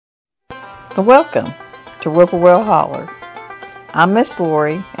Welcome to Whippoorwill Holler. I'm Miss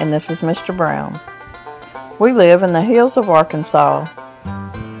Lori and this is Mr. Brown. We live in the hills of Arkansas.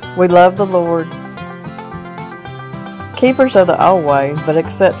 We love the Lord. Keepers of the old way, but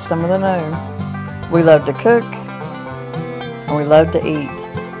accept some of the new. We love to cook and we love to eat.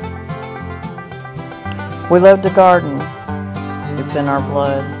 We love to garden. It's in our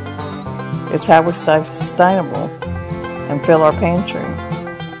blood. It's how we stay sustainable and fill our pantry.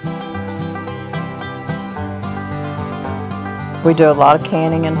 We do a lot of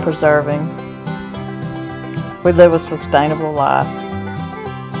canning and preserving. We live a sustainable life.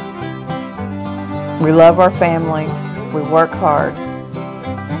 We love our family. We work hard.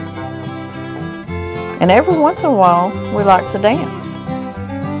 And every once in a while, we like to dance.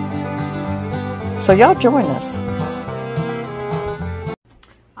 So y'all join us.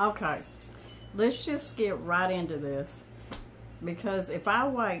 Okay, let's just get right into this. Because if I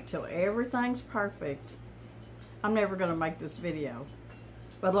wait till everything's perfect, I'm never going to make this video.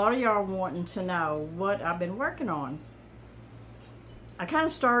 But a lot of y'all are wanting to know what I've been working on. I kind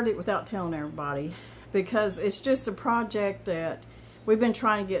of started it without telling everybody because it's just a project that we've been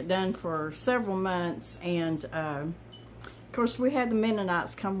trying to get done for several months. And of course we had the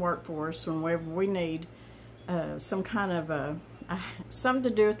Mennonites come work for us whenever we need some kind of something to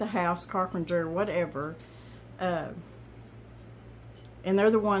do with the house, carpentry, or whatever. And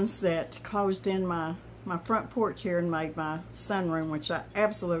they're the ones that closed in my front porch here and made my sunroom, which I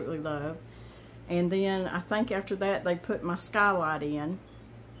absolutely love. And then I think after that they put my skylight in.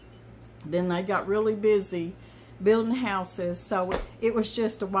 Then they got really busy building houses, so it was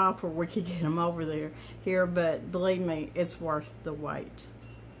just a while before we could get them over here, but believe me, it's worth the wait.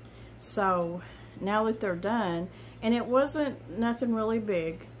 So now that they're done, and it wasn't nothing really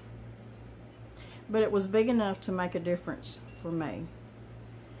big, but it was big enough to make a difference for me.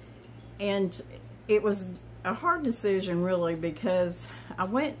 And it was a hard decision really because I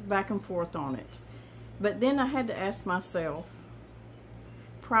went back and forth on it. But then I had to ask myself,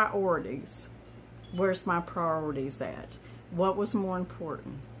 priorities. Where's my priorities at? What was more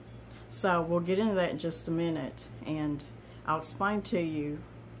important? So we'll get into that in just a minute and I'll explain to you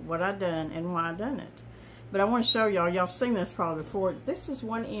what I done and why I done it. But I want to show y'all, y'all have seen this probably before. This is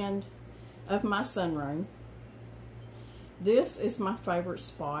one end of my sunroom. This is my favorite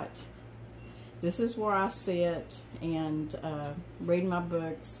spot. This is where I sit and read my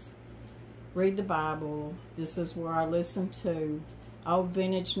books, read the Bible. This is where I listen to old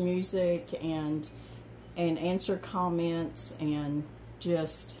vintage music and answer comments, and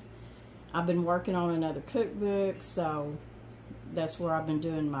just, I've been working on another cookbook, so that's where I've been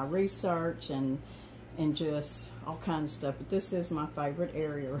doing my research and just all kinds of stuff. But this is my favorite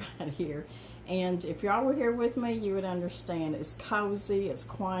area right here. And if y'all were here with me, you would understand. It's cozy, it's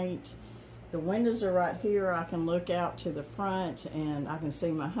quaint. The windows are right here. I can look out to the front and I can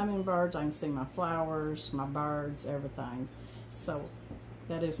see my hummingbirds, I can see my flowers, my birds, everything. So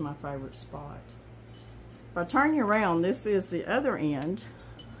that is my favorite spot. If I turn you around, this is the other end,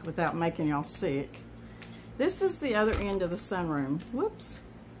 without making y'all sick. This is the other end of the sunroom. Whoops.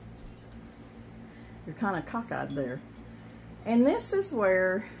 You're kind of cockeyed there. And this is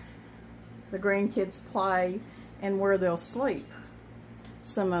where the grandkids play and where they'll sleep.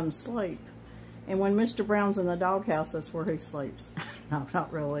 Some of them sleep. And when Mr. Brown's in the doghouse, that's where he sleeps. No,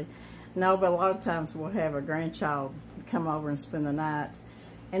 not really. No, but a lot of times we'll have a grandchild come over and spend the night.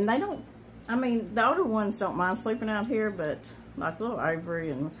 And they don't, I mean, the older ones don't mind sleeping out here, but like little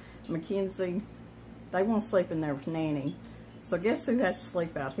Avery and Mackenzie, they won't sleep in there with Nanny. So guess who has to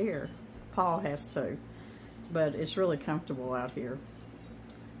sleep out here? Paul has to. But it's really comfortable out here.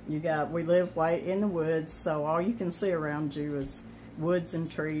 We live way in the woods, so all you can see around you is woods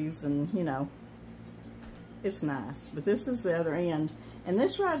and trees, and you know, it's nice. But this is the other end, and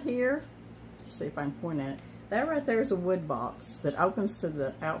this right here, see if I can point at it, that right there is a wood box that opens to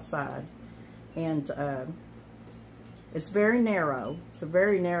the outside, and it's very narrow. It's a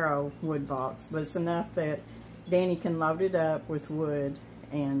very narrow wood box, but it's enough that Danny can load it up with wood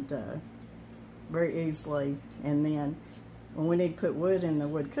and very easily. And then when we need to put wood in the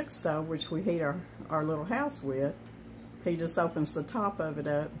wood cook stove, which we heat our little house with, he just opens the top of it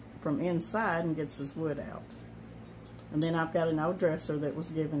up from inside and gets his wood out. And then I've got an old dresser that was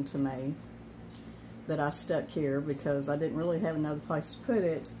given to me that I stuck here because I didn't really have another place to put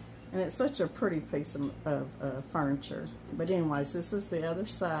it. And it's such a pretty piece of furniture. But anyways, this is the other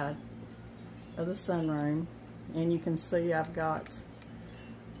side of the sunroom. And you can see I've got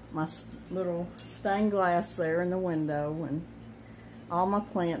my little stained glass there in the window and all my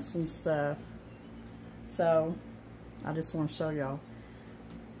plants and stuff. So I just want to show y'all.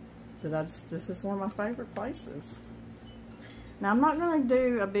 this is one of my favorite places. Now, I'm not going to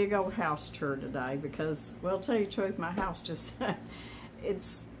do a big old house tour today because, well, to tell you the truth, my house just,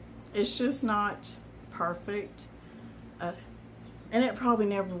 it's just not perfect. And it probably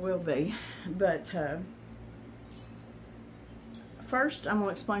never will be. But first, I'm going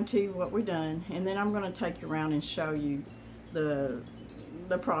to explain to you what we've done. And then I'm going to take you around and show you the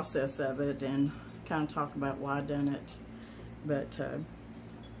process of it and kind of talk about why I done it. But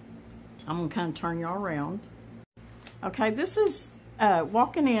I'm going to kind of turn y'all around. Okay, this is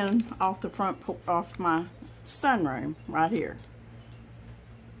walking in off the front, off my sunroom right here.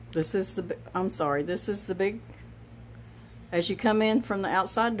 This is the big, as you come in from the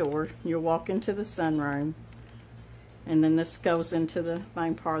outside door, you'll walk into the sunroom, and then this goes into the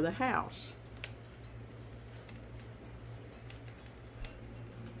main part of the house.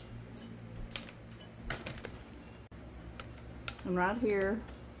 And right here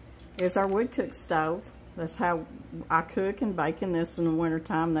is our wood cook stove. That's how I cook and bake in this in the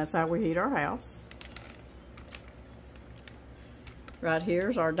wintertime. That's how we heat our house. Right here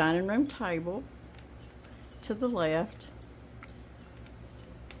is our dining room table to the left.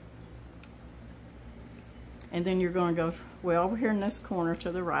 And then you're going to go, well, over here in this corner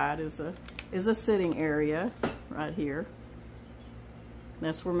to the right is a sitting area right here.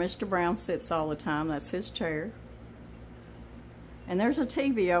 That's where Mr. Brown sits all the time. That's his chair. And there's a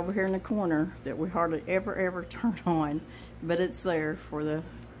TV over here in the corner that we hardly ever turn on, but it's there for if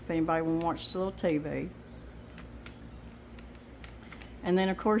anybody wants to watch the little TV. And then,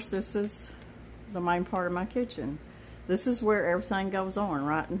 of course, this is the main part of my kitchen. This is where everything goes on,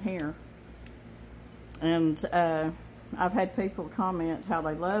 right in here. And I've had people comment how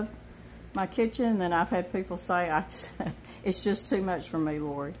they love my kitchen, and then I've had people say, it's just too much for me,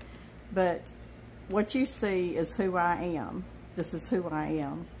 Lori. But what you see is who I am. This is who I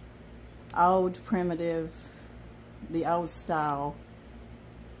am. Old, primitive, the old style,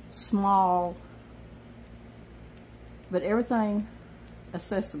 small, but everything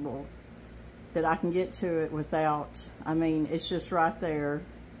accessible that I can get to it without, I mean, it's just right there.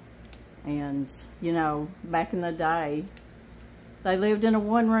 And, you know, back in the day, they lived in a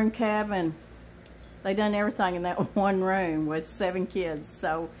one-room cabin. They done everything in that one room with 7 kids.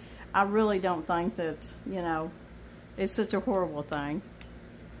 So I really don't think that, you know, it's such a horrible thing.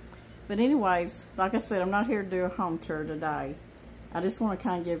 But anyways, like I said, I'm not here to do a home tour today. I just want to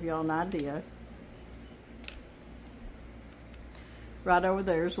kind of give y'all an idea. Right over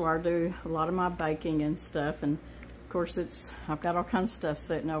there is where I do a lot of my baking and stuff. And of course, I've got all kinds of stuff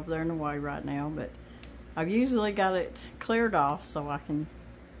sitting over there in the way right now. But I've usually got it cleared off so I can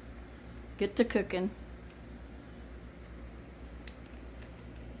get to cooking.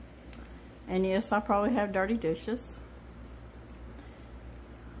 And yes, I probably have dirty dishes.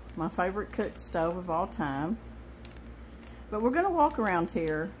 My favorite cook stove of all time. But we're going to walk around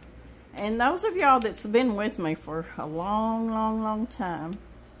here. And those of y'all that's been with me for a long time,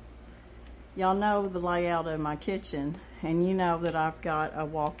 y'all know the layout of my kitchen. And you know that I've got a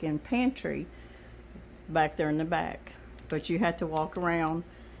walk-in pantry back there in the back. But you have to walk around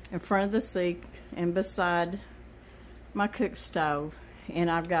in front of the sink and beside my cook stove. And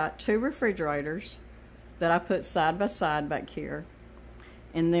I've got 2 refrigerators that I put side by side back here.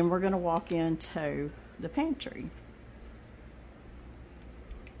 And then we're going to walk into the pantry.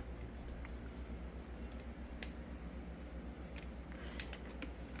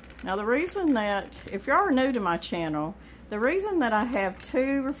 Now the reason that, if you are new to my channel, the reason that I have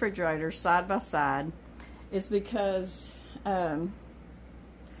 2 refrigerators side by side is because,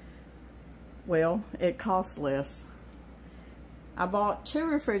 well, it costs less. I bought 2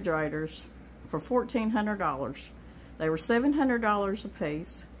 refrigerators for $1,400. They were $700 a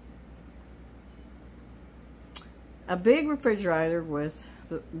piece. A big refrigerator with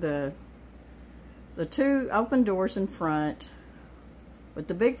the 2 open doors in front, with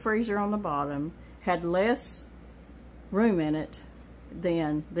the big freezer on the bottom, had less room in it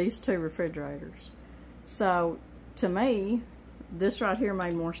than these 2 refrigerators. So to me, this right here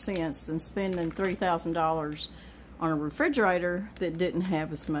made more sense than spending $3,000 on a refrigerator that didn't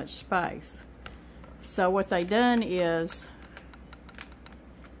have as much space. So what they done is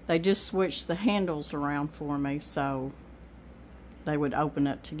they just switched the handles around for me so they would open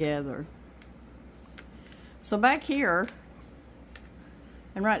up together. So back here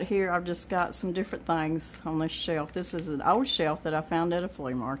and right here, I've just got some different things on this shelf. This is an old shelf that I found at a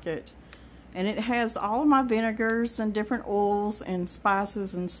flea market, and it has all of my vinegars and different oils and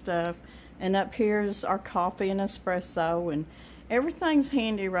spices and stuff. And up here is our coffee and espresso, and everything's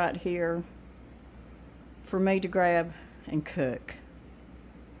handy right here for me to grab and cook.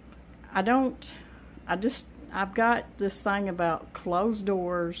 I've got this thing about closed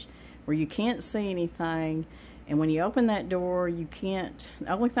doors where you can't see anything, and when you open that door, the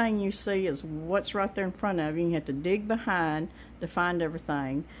only thing you see is what's right there in front of you. You have to dig behind to find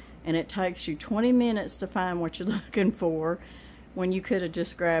everything, and it takes you 20 minutes to find what you're looking for when you could have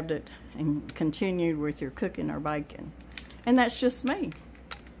just grabbed it and continued with your cooking or baking. And that's just me.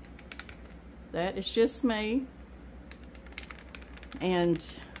 That is just me. And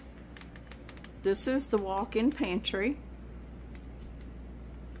this is the walk-in pantry.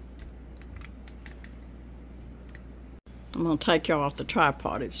 I'm going to take y'all off the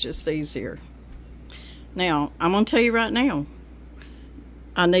tripod. It's just easier. Now, I'm going to tell you right now,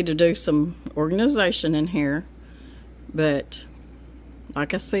 I need to do some organization in here. But,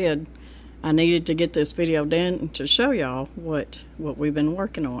 like I said, I needed to get this video done to show y'all what we've been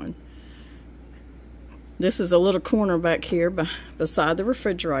working on. This is a little corner back here beside the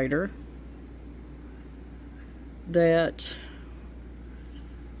refrigerator. That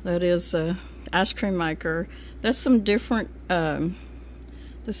is a ice cream maker. That's some different,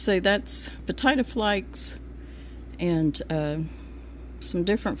 let's see, that's potato flakes and some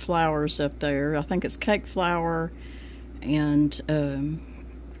different flours up there. I think it's cake flour, and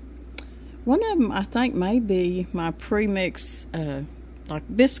one of them I think may be my pre-mix, like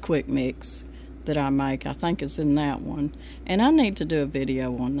Bisquick mix that I make. I think is in that one, and I need to do a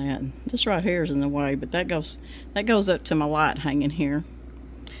video on that. This right here is in the way, but that goes up to my light hanging here.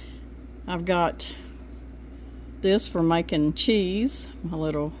 I've got this for making cheese, my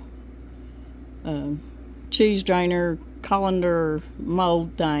little cheese drainer colander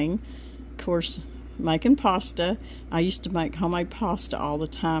mold thing. Of course, making pasta. I used to make homemade pasta all the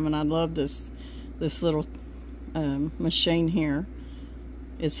time, and I love this little machine here.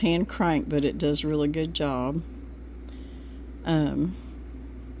 It's hand cranked, but it does a really good job. Down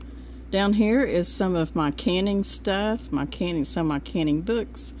here is some of my canning stuff, some of my canning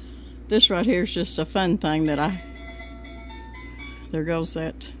books. This right here is just a fun thing that there goes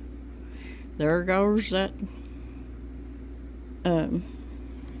that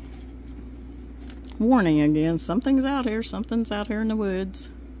warning again. Something's out here in the woods.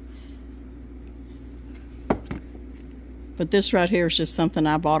 But this right here is just something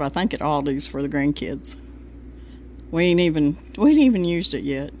I bought, I think, at Aldi's for the grandkids. We ain't even used it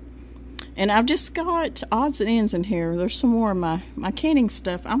yet. And I've just got odds and ends in here. There's some more of my canning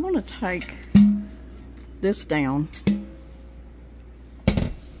stuff. I'm going to take this down.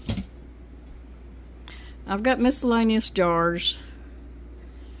 I've got miscellaneous jars.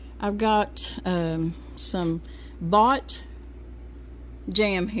 I've got some bought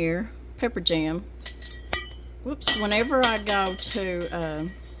jam here, pepper jam. Whoops, whenever I go to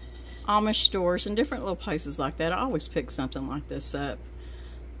Amish stores and different little places like that, I always pick something like this up.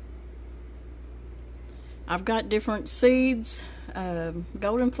 I've got different seeds,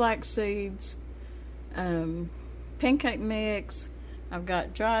 golden flax seeds, pancake mix. I've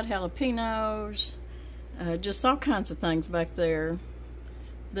got dried jalapenos, just all kinds of things back there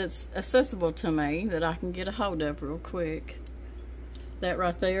that's accessible to me that I can get a hold of real quick. That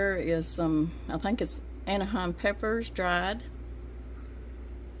right there is some, I think it's Anaheim peppers, dried.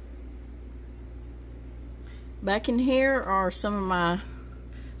 Back in here are some of my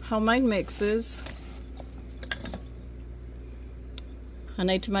homemade mixes. I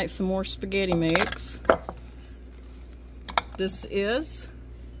need to make some more spaghetti mix. This is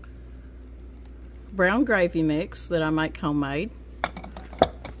brown gravy mix that I make homemade.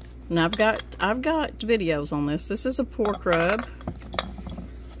 And I've got videos on this. This is a pork rub.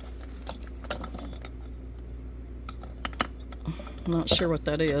 I'm not sure what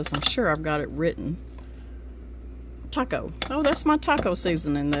that is. I'm sure I've got it written. Taco. Oh, that's my taco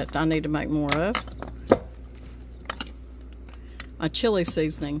seasoning that I need to make more of. A chili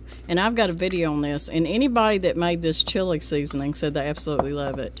seasoning. And I've got a video on this. And anybody that made this chili seasoning said they absolutely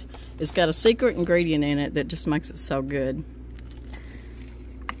love it. It's got a secret ingredient in it that just makes it so good.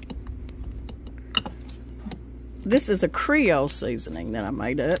 This is a Creole seasoning that I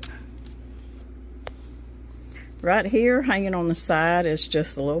made up. Right here, hanging on the side, is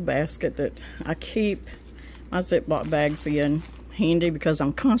just a little basket that I keep my Ziploc bags in handy because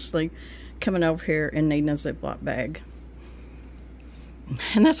I'm constantly coming over here and needing a Ziploc bag.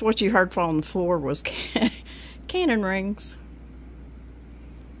 And that's what you heard fall on the floor was canning rings.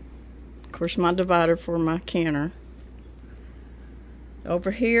 Of course, my divider for my canner.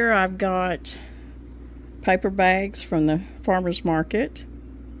 Over here, I've got paper bags from the farmer's market,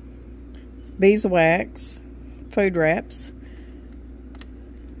 beeswax, food wraps,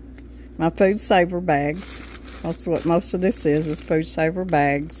 my food saver bags. That's what most of this is food saver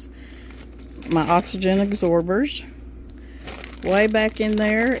bags. my oxygen absorbers. Way back in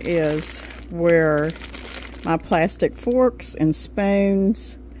there is where my plastic forks and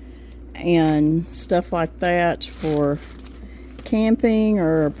spoons and stuff like that for camping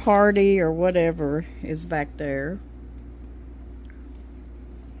or a party or whatever is back there.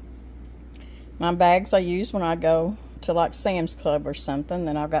 My bags I use when I go to like Sam's Club or something.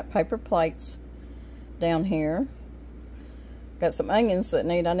 Then I've got paper plates down here. Got some onions that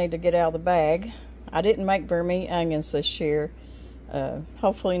I need to get out of the bag. I didn't make very many onions this year.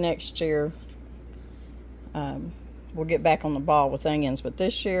 Hopefully next year we'll get back on the ball with onions, but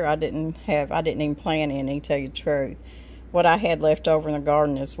this year I didn't even plan any, to tell you the truth. What I had left over in the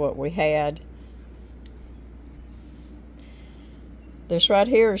garden is what we had. This right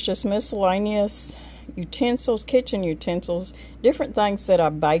here is just miscellaneous utensils, kitchen utensils, different things that I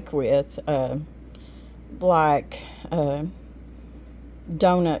bake with, like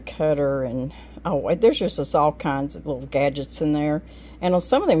donut cutter, and there's just all kinds of little gadgets in there. And on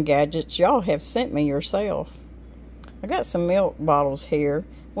some of them gadgets y'all have sent me yourself. I got some milk bottles here.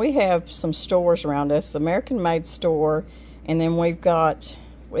 We have some stores around us, American Made store, and then we've got,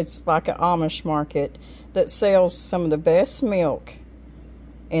 it's like an Amish market that sells some of the best milk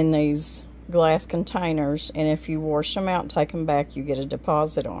in these glass containers, and if you wash them out and take them back, you get a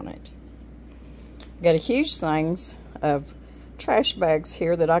deposit on it. Got a huge things of trash bags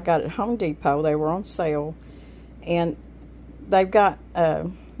here that I got at Home Depot. They were on sale, and they've got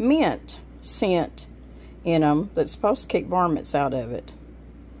mint scent in them that's supposed to keep varmints out of it.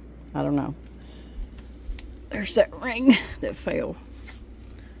 I don't know. There's that ring that fell.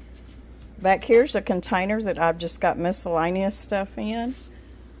 Back here's a container that I've just got miscellaneous stuff in.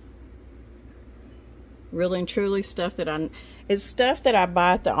 Really and truly stuff that it's stuff that I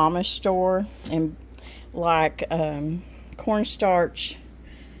buy at the Amish store, and like cornstarch,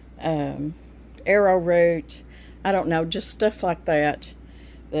 arrowroot, I don't know, just stuff like that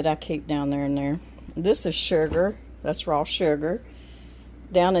I keep down there and there. This is sugar. That's raw sugar.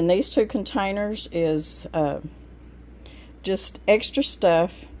 Down in these two containers is just extra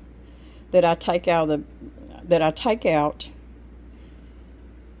stuff that I take out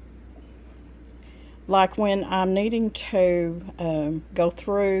like when I'm needing to go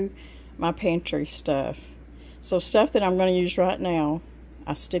through my pantry stuff. So stuff that I'm going to use right now,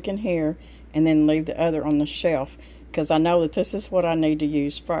 I stick in here and then leave the other on the shelf, because I know that this is what I need to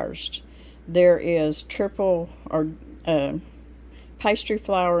use first. There is triple or pastry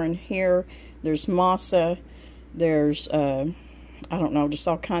flour in here. There's masa. There's I don't know, just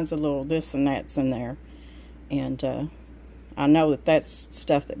all kinds of little this and that's in there. And I know that that's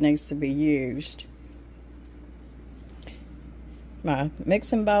stuff that needs to be used. My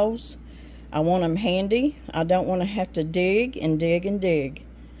mixing bowls, I want them handy. I don't want to have to dig and dig and dig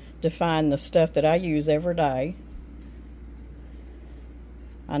to find the stuff that I use every day.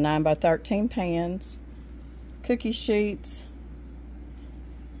 My 9x13 pans, cookie sheets,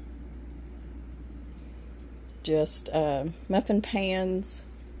 just muffin pans.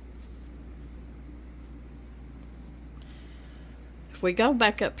 If we go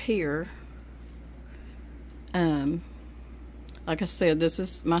back up here, like I said, this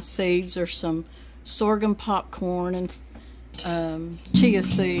is my seeds. There's some sorghum popcorn and chia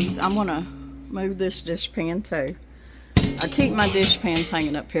seeds. I'm gonna move this dish pan too. I keep my dish pans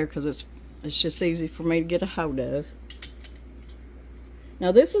hanging up here because it's just easy for me to get a hold of.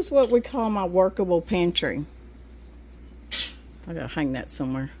 Now this is what we call my workable pantry. I gotta hang that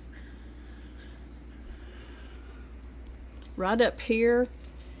somewhere. Right up here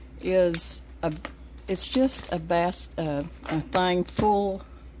is it's just a thing full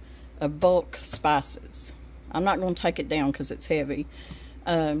of bulk spices. I'm not going to take it down because it's heavy.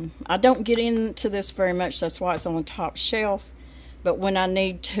 I don't get into this very much, that's why it's on the top shelf. But when I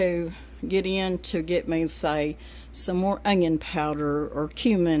need to get in to get me, say, some more onion powder or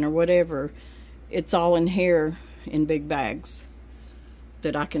cumin or whatever, it's all in here in big bags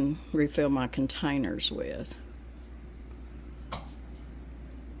that I can refill my containers with.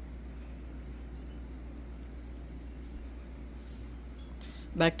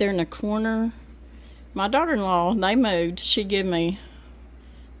 Back there in the corner, my daughter-in-law, they moved. She gave me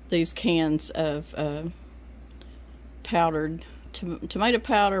these cans of powdered tomato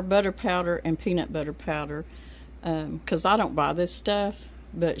powder, butter powder, and peanut butter powder, because I don't buy this stuff,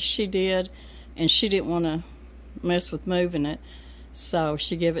 but she did, and she didn't want to mess with moving it, so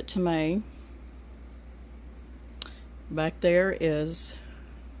she gave it to me. Back there is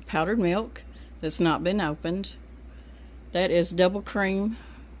powdered milk that's not been opened. That is double cream.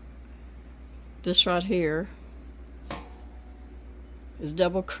 This right here is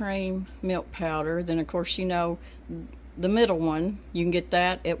double cream milk powder. Then of course, you know, the middle one, you can get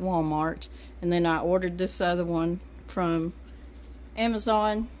that at Walmart. And then I ordered this other one from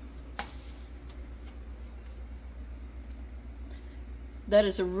Amazon. That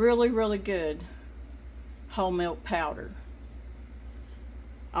is a really, really good whole milk powder.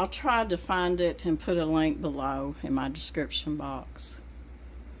 I'll try to find it and put a link below in my description box.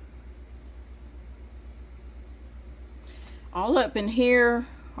 All up in here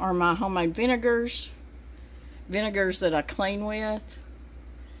are my homemade vinegars that I clean with.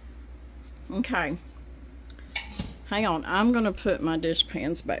 Okay, hang on, I'm gonna put my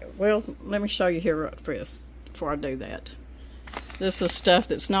dishpans back. Well, let me show you here first before I do that. This is stuff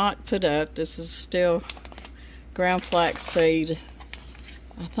that's not put up. This is still ground flaxseed.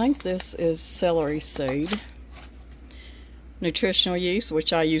 I think this is celery seed. Nutritional yeast,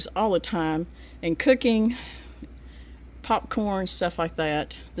 which I use all the time in cooking, popcorn, stuff like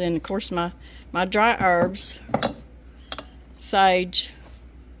that. Then of course my dry herbs, sage,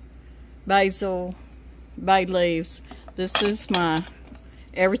 basil, bay leaves. This is my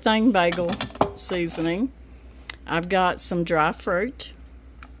everything bagel seasoning. I've got some dry fruit.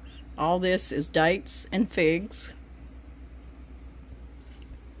 All this is dates and figs.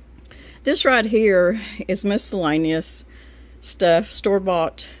 This right here is miscellaneous stuff,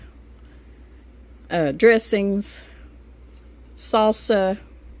 store-bought dressings, salsa,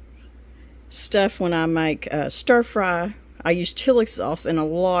 stuff when I make stir fry. I use chili sauce in a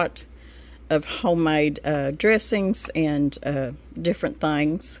lot of homemade dressings and different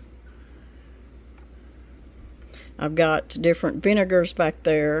things. I've got different vinegars back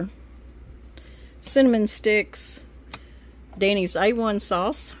there, cinnamon sticks, Danny's A1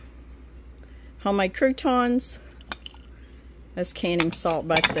 sauce, homemade croutons, that's canning salt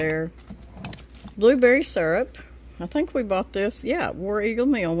back there, blueberry syrup. I think we bought this, yeah, War Eagle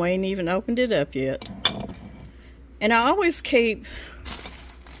Meal. We ain't even opened it up yet. And I always keep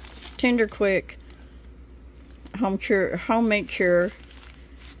Tender Quick home meat cure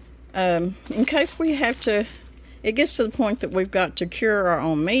in case we have to. It gets to the point that we've got to cure our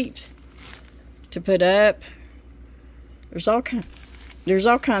own meat to put up. There's all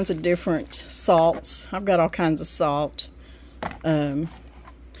kinds of different salts. I've got all kinds of salt in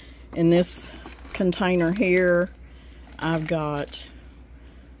this container here. I've got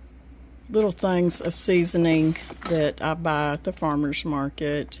little things of seasoning that I buy at the farmer's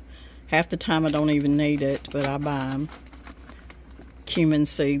market. Half the time I don't even need it, but I buy them. Cumin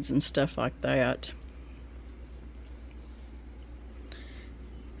seeds and stuff like that.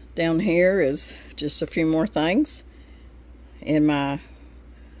 Down here is just a few more things in my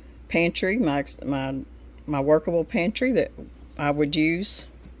pantry, my workable pantry that I would use.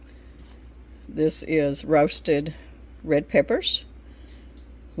 This is roasted red peppers.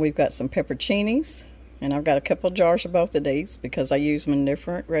 We've got some pepperoncinis, and I've got a couple jars of both of these because I use them in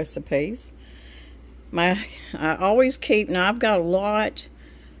different recipes. I always keep, now I've got a lot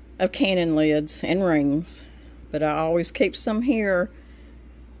of cannon lids and rings, but I always keep some here.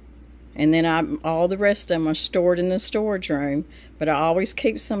 And then all the rest of them are stored in the storage room. But I always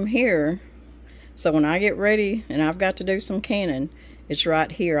keep some here. So when I get ready and I've got to do some canning, it's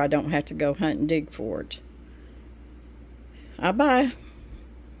right here. I don't have to go hunt and dig for it. I buy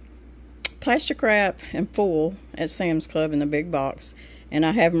plastic wrap and foil at Sam's Club in the big box. And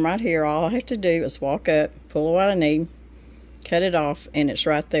I have them right here. All I have to do is walk up, pull what I need, cut it off, and it's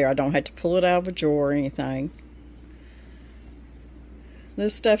right there. I don't have to pull it out of a drawer or anything.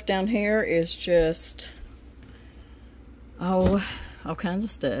 This stuff down here is just, all kinds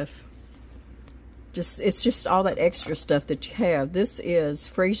of stuff. It's just all that extra stuff that you have. This is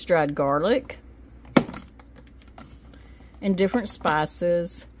freeze-dried garlic and different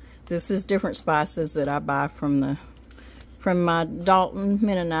spices. This is different spices that I buy from my Dalton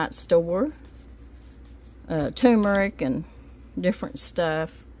Mennonite store. Turmeric and different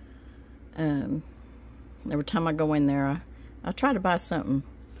stuff. Every time I go in there, I try to buy something,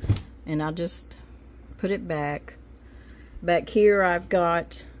 and I just put it back. Back here I've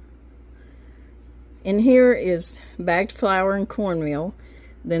got, in here is bagged flour and cornmeal.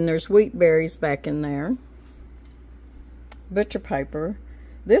 Then there's wheat berries back in there. Butcher paper.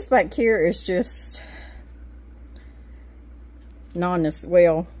 This back here is just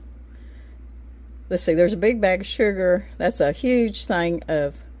well, let's see, there's a big bag of sugar. That's a huge thing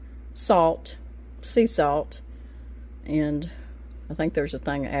of salt, sea salt. And I think there's a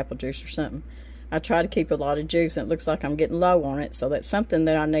thing of apple juice or something. I try to keep a lot of juice, and it looks like I'm getting low on it, so that's something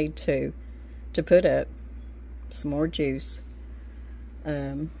that I need to put up. Some more juice.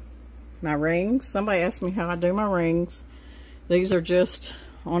 My rings. Somebody asked me how I do my rings. These are just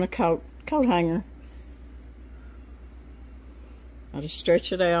on a coat hanger. I just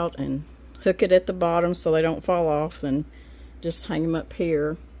stretch it out and hook it at the bottom so they don't fall off, and just hang them up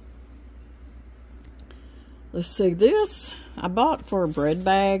here. Let's see, this I bought for a bread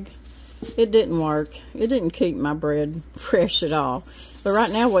bag. It didn't work. It didn't keep my bread fresh at all. But right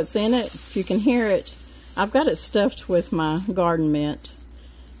now what's in it, if you can hear it, I've got it stuffed with my garden mint,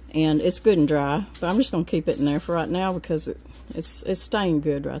 and it's good and dry. But I'm just going to keep it in there for right now because it's staying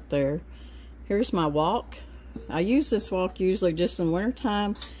good right there. Here's my wok. I use this wok usually just in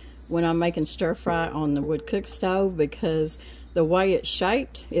wintertime when I'm making stir fry on the wood cook stove, because the way it's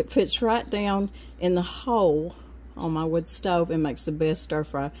shaped, it fits right down in the hole on my wood stove and makes the best stir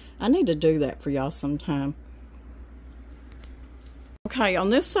fry. I need to do that for y'all sometime. Okay, on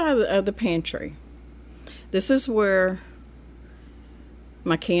this side of the pantry, this is where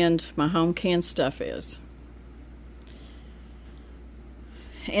my home canned stuff is.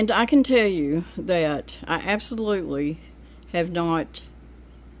 And I can tell you that I absolutely have not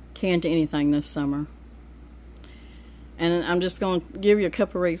canned anything this summer. And I'm just going to give you a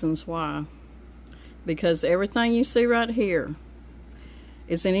couple reasons why. Because everything you see right here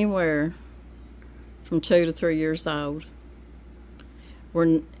is anywhere from 2 to 3 years old.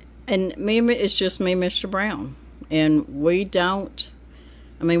 It's just me, Mr. Brown. And we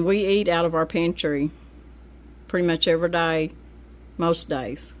eat out of our pantry pretty much every day, most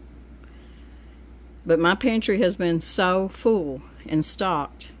days. But my pantry has been so full and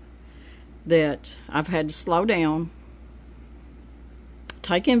stocked that I've had to slow down,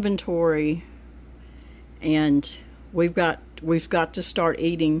 take inventory, and we've got to start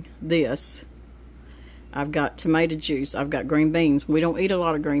eating this. I've got tomato juice. I've got green beans. We don't eat a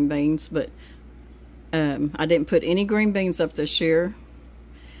lot of green beans, but I didn't put any green beans up this year.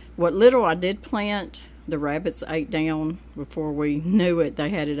 What little I did plant, the rabbits ate down before we knew it. They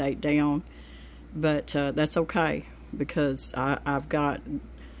had it ate down, but that's okay, because I've got,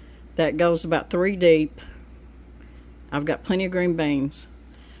 that goes about 3 deep. I've got plenty of green beans.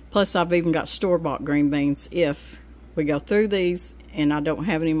 Plus, I've even got store-bought green beans. If we go through these and I don't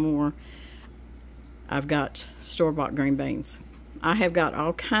have any more, I've got store-bought green beans. I have got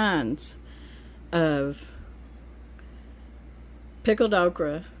all kinds of pickled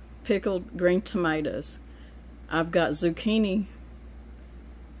okra, pickled green tomatoes. I've got zucchini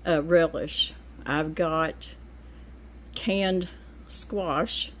relish. I've got canned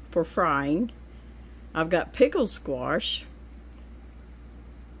squash for frying. I've got pickled squash.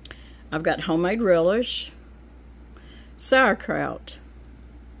 I've got homemade relish, sauerkraut,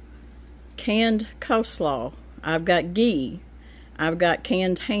 canned coleslaw. I've got ghee. I've got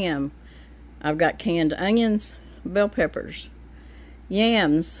canned ham. I've got canned onions, bell peppers,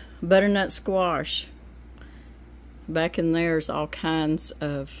 yams, butternut squash. Back in there's all kinds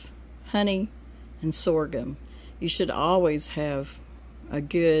of honey and sorghum. You should always have a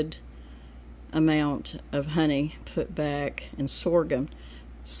good amount of honey put back, and sorghum.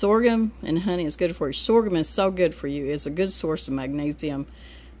 Sorghum and honey is good for you. Sorghum is so good for you. It's a good source of magnesium,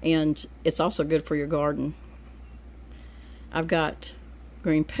 and it's also good for your garden. I've got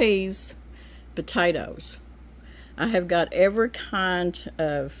green peas, potatoes. I have got every kind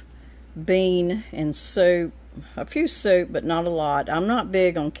of bean and soup, a few soup, but not a lot. I'm not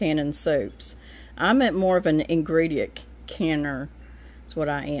big on canning soups. I'm at more of an ingredient canner. That's what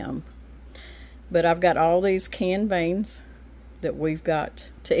I am. But I've got all these canned beans that we've got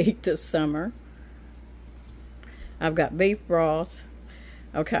to eat this summer. I've got beef broth.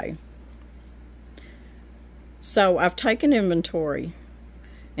 Okay. So I've taken inventory,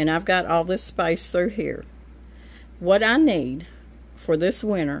 and I've got all this space through here. What I need for this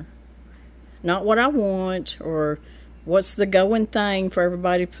winter, not what I want or what's the going thing for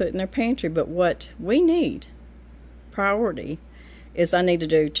everybody to put in their pantry, but what we need, priority, is I need to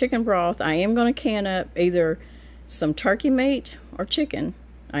do chicken broth. I am going to can up either some turkey meat or chicken.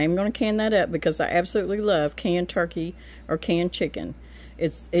 I am going to can that up because I absolutely love canned turkey or canned chicken.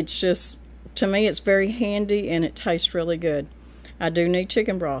 It's just, to me, it's very handy and it tastes really good. I do need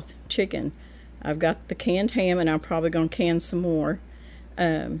chicken broth, chicken. I've got the canned ham, and I'm probably going to can some more.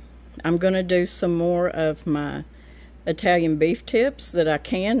 I'm going to do some more of my Italian beef tips that I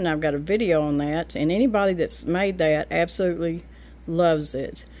can, and I've got a video on that, and anybody that's made that absolutely loves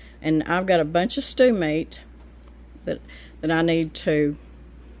it. And I've got a bunch of stew meat that I need to,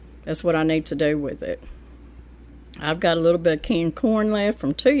 that's what I need to do with it. I've got a little bit of canned corn left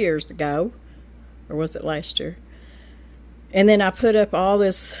from 2 years ago, or was it last year? And then I put up all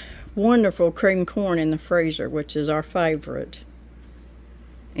this wonderful cream corn in the freezer, which is our favorite.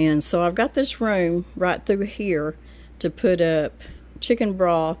 And so I've got this room right through here to put up chicken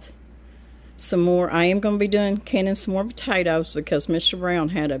broth, some more. I am going to be canning some more potatoes because Mr. Brown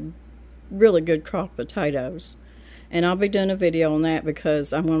had a really good crop of potatoes. And I'll be doing a video on that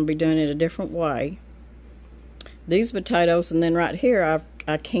because I'm going to be doing it a different way. These potatoes, and then right here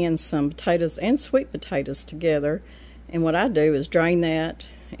I canned some potatoes and sweet potatoes together. And what I do is drain that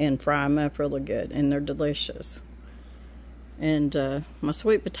and fry them up really good, and they're delicious. And my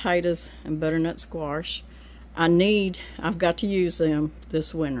sweet potatoes and butternut squash, I've got to use them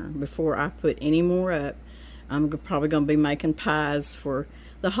this winter before I put any more up. I'm probably going to be making pies for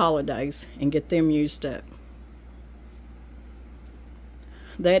the holidays and get them used up.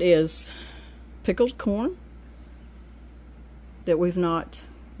 That is pickled corn that we've not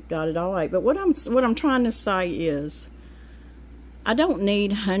got it all ate. But what I'm trying to say is, I don't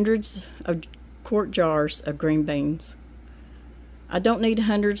need hundreds of quart jars of green beans. I don't need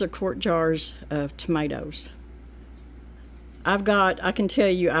hundreds of quart jars of tomatoes. I can tell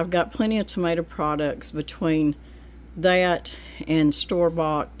you, I've got plenty of tomato products between that and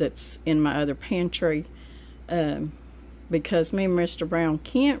store-bought that's in my other pantry, because me and Mr. Brown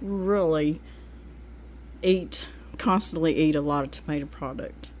can't really constantly eat a lot of tomato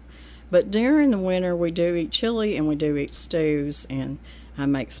product. But during the winter, we do eat chili and we do eat stews, and I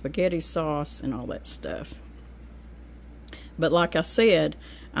make spaghetti sauce and all that stuff. But like I said,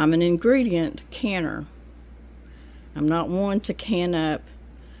 I'm an ingredient canner. I'm not one to can up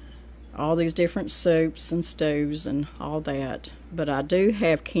all these different soups and stews and all that. But I do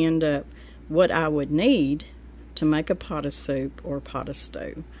have canned up what I would need to make a pot of soup or a pot of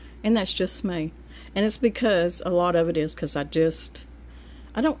stew. And that's just me. And it's because, a lot of it is because I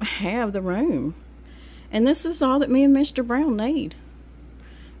don't have the room. And this is all that me and Mr. Brown need.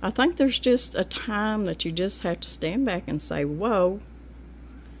 I think there's just a time that you just have to stand back and say, whoa,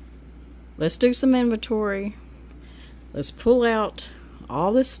 let's do some inventory. Let's pull out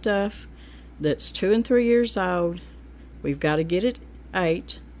all this stuff that's 2 and 3 years old. We've got to get it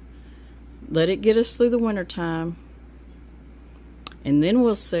ate. Let it get us through the winter time. And then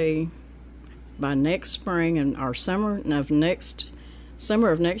we'll see by next spring and our summer of next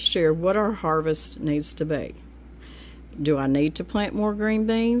year what our harvest needs to be. Do I need to plant more green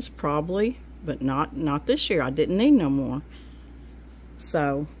beans? Probably, but not this year. I didn't need no more.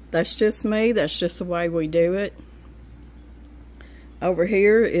 So that's just me. That's just the way we do it. Over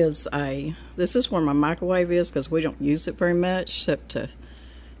here is this is where my microwave is, because we don't use it very much except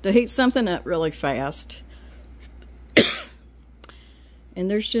to heat something up really fast. And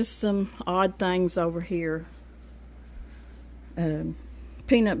there's just some odd things over here.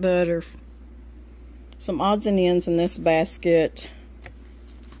 Peanut butter, some odds and ends in this basket,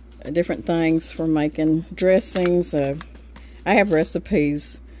 different things for making dressings. I have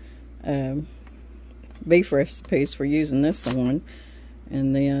recipes, beef recipes for using this one.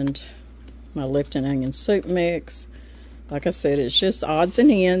 And then my Lipton onion soup mix. Like I said, it's just odds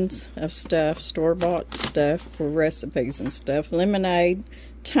and ends of stuff, store-bought stuff for recipes and stuff. Lemonade,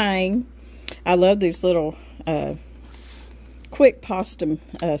 Tang. I love these little quick pasta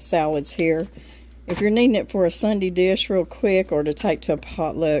salads here. If you're needing it for a Sunday dish real quick or to take to a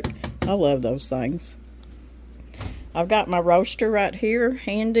potluck, I love those things. I've got my roaster right here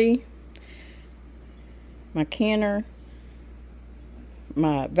handy, my canner,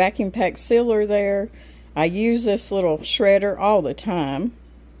 my vacuum pack sealer there. I use this little shredder all the time.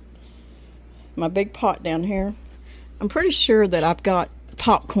 My big pot down here. I'm pretty sure that I've got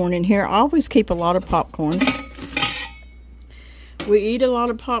popcorn in here. I always keep a lot of popcorn. We eat a lot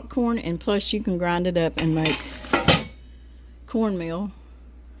of popcorn, and plus you can grind it up and make cornmeal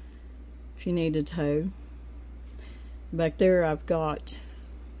if you needed to. Back there I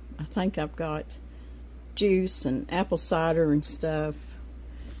think I've got juice and apple cider and stuff.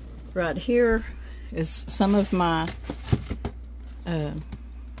 Right here is some of my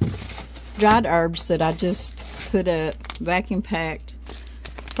dried herbs that I just put up, vacuum packed.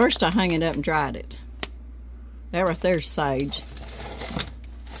 First I hung it up and dried it. That right there's sage.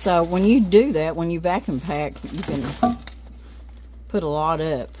 So when you do that, when you vacuum pack, you can put a lot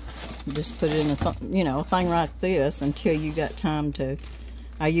up. Just put it in a thing like this until you got time to.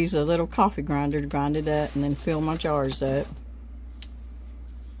 I use a little coffee grinder to grind it up and then fill my jars up.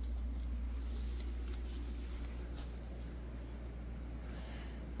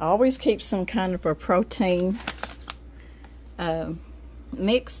 I always keep some kind of a protein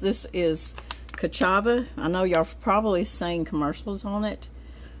mix. This is cachava. I know y'all have probably seen commercials on it.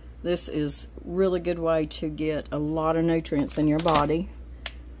 This is a really good way to get a lot of nutrients in your body.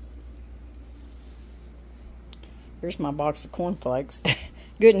 Here's my box of cornflakes.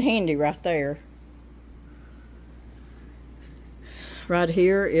 Good and handy right there. right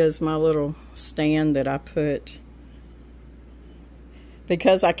here is my little stand that I put,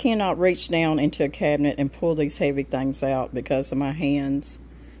 because I cannot reach down into a cabinet and pull these heavy things out because of my hands.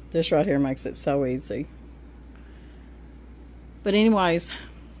 This right here makes it so easy. But anyways,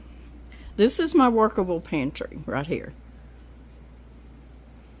 this is my workable pantry right here.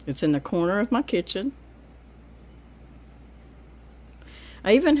 It's in the corner of my kitchen.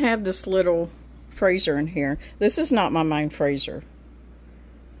 I even have this little freezer in here. This is not my main freezer.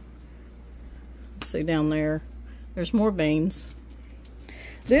 See down there, there's more beans.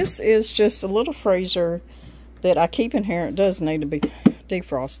 This is just a little freezer that I keep in here. It does need to be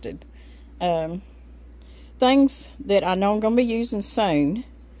defrosted. Things that I know I'm going to be using soon.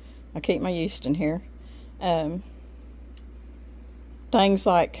 I keep my yeast in here. Things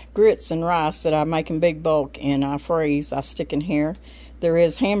like grits and rice that I make in big bulk and I freeze, I stick in here. There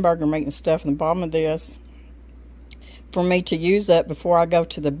is hamburger meat and stuff in the bottom of this for me to use up before I go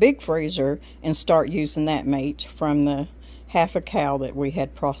to the big freezer and start using that meat from the half a cow that we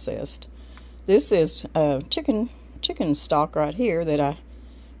had processed. This is chicken stock right here that I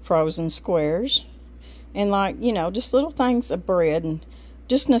froze in squares. And like, you know, just little things of bread and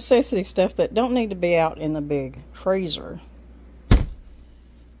just necessity stuff that don't need to be out in the big freezer.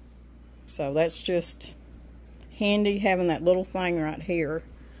 So that's just handy having that little thing right here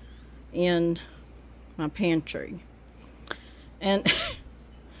in my pantry. And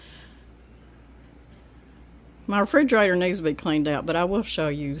my refrigerator needs to be cleaned out, but I will show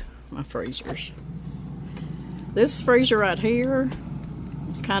you my freezers. This freezer right here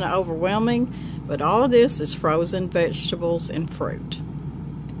is kind of overwhelming, but all of this is frozen vegetables and fruit.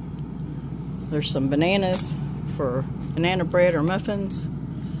 There's some bananas for banana bread or muffins.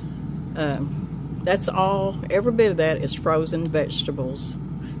 That's all. Every bit of that is frozen vegetables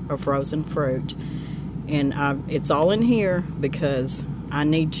or frozen fruit. And it's all in here because I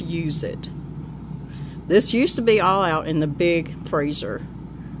need to use it. This used to be all out in the big freezer.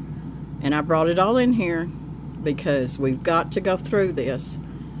 And I brought it all in here because we've got to go through this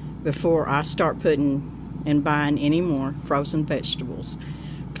before I start putting and buying any more frozen vegetables.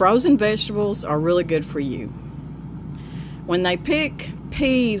 Frozen vegetables are really good for you. When they pick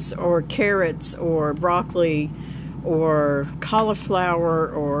peas or carrots or broccoli or cauliflower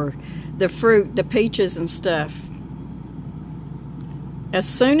or the fruit, the peaches and stuff, as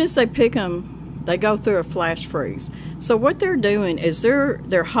soon as they pick them, they go through a flash freeze. So what they're doing is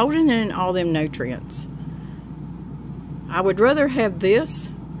they're holding in all them nutrients. I would rather have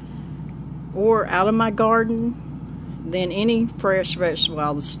this or out of my garden than any fresh vegetable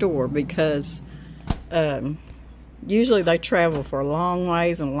out of the store, because usually they travel for a long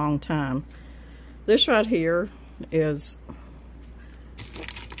ways and a long time. This right here is,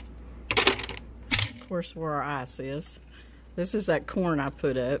 of course, where our ice is. This is that corn I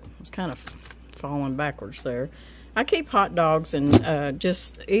put up. It's kind of falling backwards there. I keep hot dogs and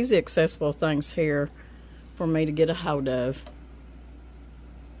just easy accessible things here for me to get a hold of.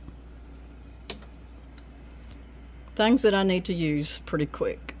 Things that I need to use pretty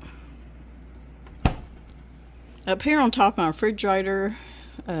quick. Up here on top of my refrigerator,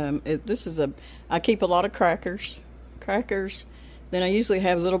 I keep a lot of crackers. Then I usually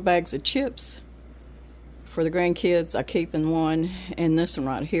have little bags of chips for the grandkids. I keep in one, and this one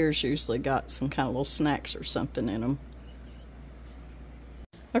right here has usually got some kind of little snacks or something in them.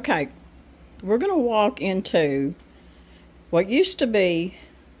 Okay, we're going to walk into what used to be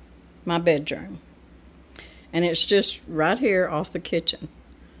my bedroom. And it's just right here off the kitchen.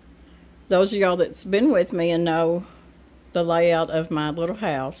 Those of y'all that's been with me and know the layout of my little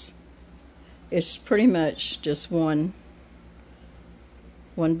house, it's pretty much just one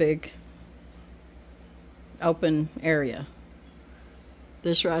big open area.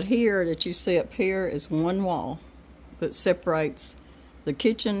 This right here that you see up here is one wall that separates the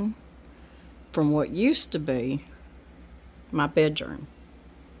kitchen from what used to be my bedroom.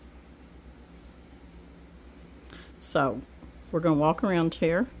 So we're going to walk around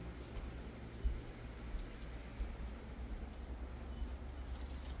here.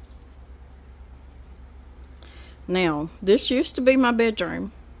 Now, this used to be my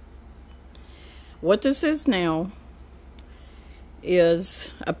bedroom. What this is now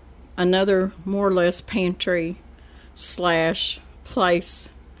is another more or less pantry slash place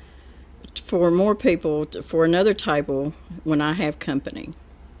for more people, for another table when I have company.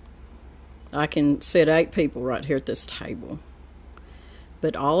 I can sit 8 people right here at this table.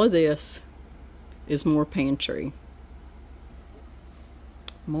 But all of this is more pantry.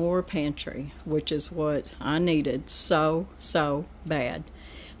 More pantry, which is what I needed so bad.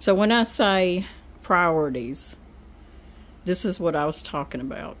 So when I say priorities, this is what I was talking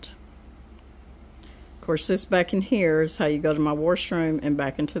about. Of course, this back in here is how you go to my washroom and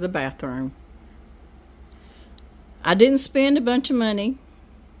back into the bathroom. I didn't spend a bunch of money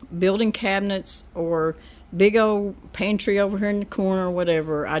building cabinets or big old pantry over here in the corner or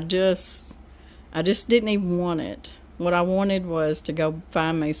whatever. I just didn't even want it. What I wanted was to go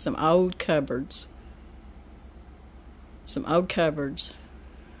find me some old cupboards.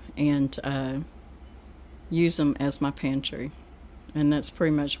 And use them as my pantry. And that's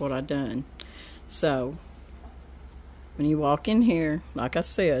pretty much what I've done. So, when you walk in here, like I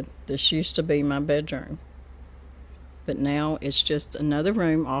said, this used to be my bedroom. But now it's just another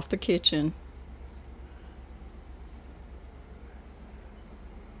room off the kitchen.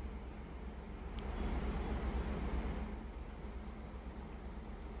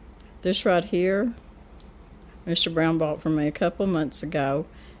 This right here, Mr. Brown bought for me a couple months ago.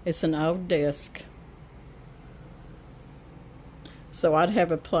 It's an old desk. So I'd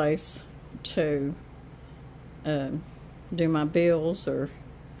have a place to do my bills or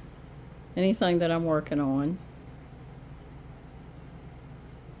anything that I'm working on.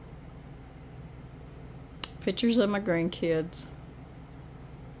 Pictures of my grandkids.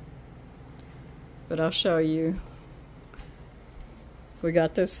 But I'll show you. We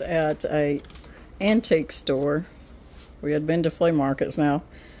got this at a antique store. We had been to flea markets now.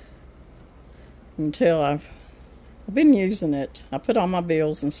 You can tell I've been using it. I put all my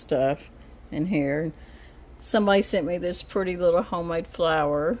bills and stuff in here. Somebody sent me this pretty little homemade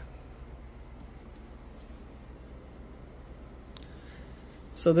flower.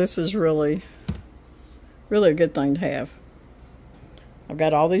 So this is really a good thing to have. I've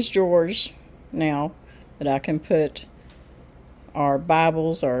got all these drawers now that I can put our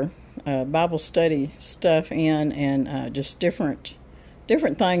Bibles or Bible study stuff in, and just different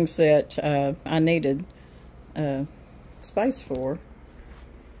things that I needed space for,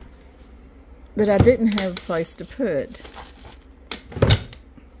 that I didn't have a place to put.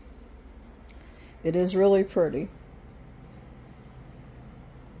 It is really pretty.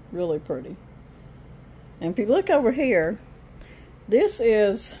 Really pretty. And if you look over here, this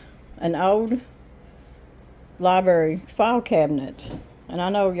is an old library file cabinet. And I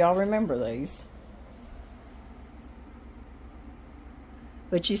know y'all remember these.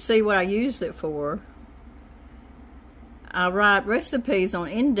 But you see what I used it for. I write recipes on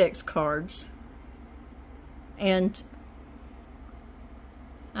index cards. And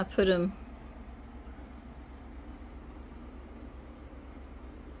I put them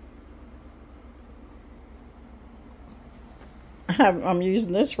I'm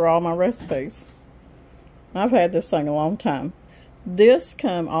using this for all my recipes. I've had this thing a long time. This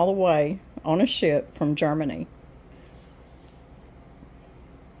come all the way on a ship from Germany.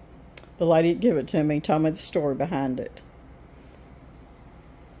 The lady that gave it to me told me the story behind it.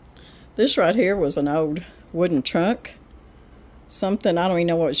 This right here was an old wooden trunk. Something, I don't even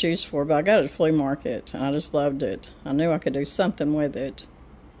know what it's used for, but I got it at a flea market and I just loved it. I knew I could do something with it.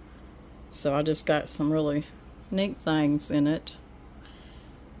 So I just got some really neat things in it.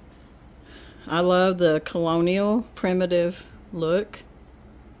 I love the colonial primitive look.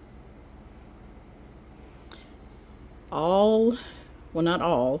 Well, not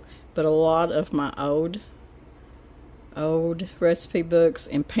all, but a lot of my old recipe books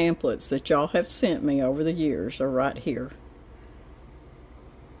and pamphlets that y'all have sent me over the years are right here.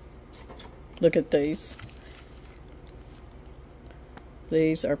 Look at these.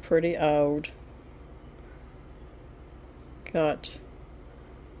 These are pretty old.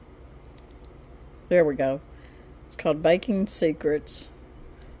 There we go. It's called Baking Secrets,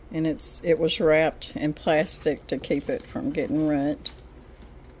 and it was wrapped in plastic to keep it from getting rent.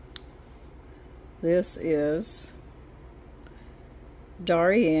 This is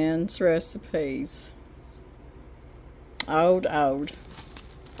Darianne's recipes. Old. And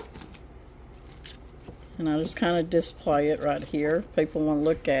I just kind of display it right here. People want to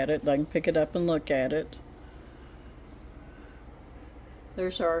look at it, they can pick it up and look at it.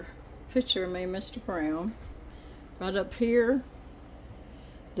 There's our picture of me and Mr. Brown. Right up here,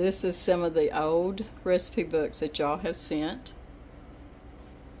 this is some of the old recipe books that y'all have sent.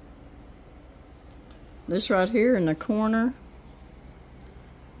 This right here in the corner,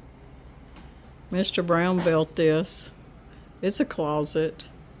 Mr. Brown built this. It's a closet.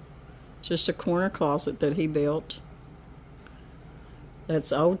 Just a corner closet that he built.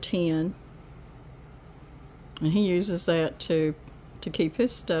 That's old tin. And he uses that to keep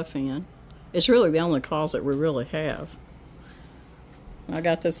his stuff in. It's really the only closet we really have. I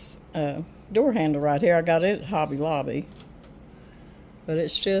got this door handle right here. I got it at Hobby Lobby. But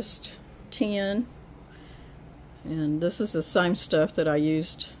it's just tin. And this is the same stuff that I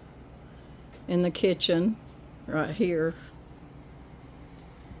used in the kitchen right here.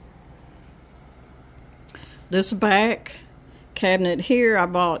 This back cabinet here I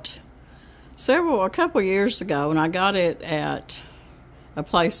bought a couple years ago, and I got it at a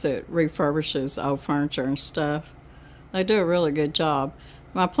place that refurbishes old furniture and stuff. They do a really good job.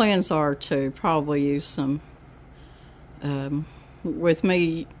 My plans are to probably use some, with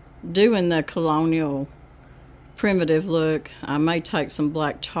me doing the colonial primitive look, I may take some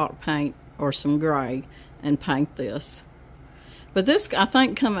black chalk paint or some gray and paint this. But this, I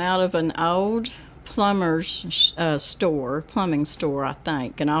think, come out of an old plumber's plumbing store, I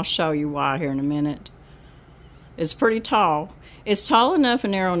think, and I'll show you why here in a minute. It's pretty tall. It's tall enough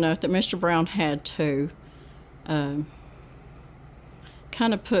and narrow enough that Mr. Brown had to kind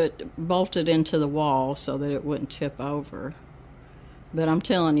of bolt it into the wall so that it wouldn't tip over. But I'm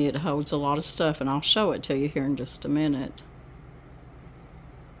telling you, it holds a lot of stuff, and I'll show it to you here in just a minute.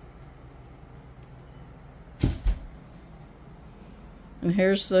 And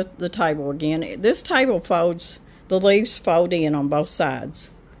here's the table again. This table folds, the leaves fold in on both sides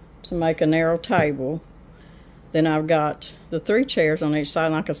to make a narrow table. Then I've got the 3 chairs on each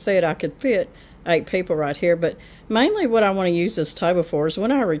side. Like I said, I could fit 8 people right here, but mainly what I want to use this table for is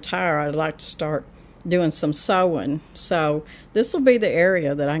when I retire, I'd like to start doing some sewing. So this will be the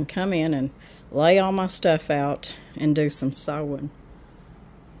area that I can come in and lay all my stuff out and do some sewing.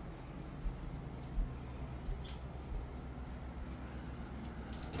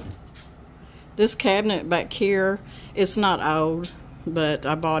 This cabinet back here, it's not old, but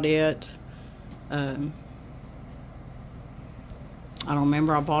I bought it, I don't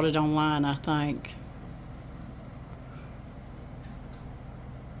remember, I bought it online, I think.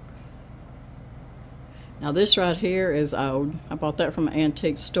 Now this right here is old. I bought that from an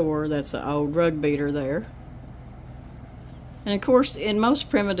antique store. That's an old rug beater there. And of course, in most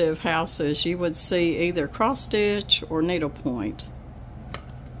primitive houses, you would see either cross stitch or needlepoint.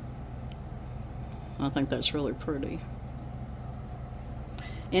 I think that's really pretty.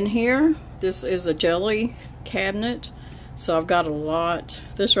 In here, this is a jelly cabinet. So I've got a lot.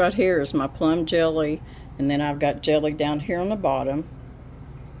 This right here is my plum jelly, and then I've got jelly down here on the bottom.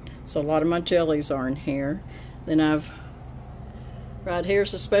 So a lot of my jellies are in here. Then right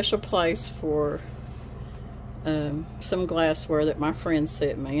here's a special place for some glassware that my friend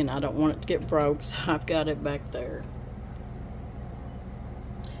sent me, and I don't want it to get broke, so I've got it back there.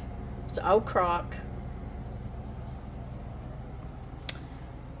 It's an old crock.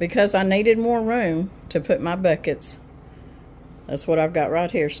 Because I needed more room to put my buckets, that's what I've got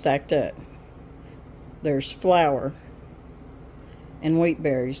right here stacked up. There's flour and wheat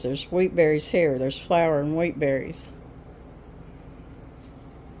berries. There's wheat berries here. There's flour and wheat berries.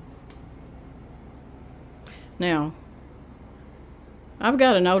 Now, I've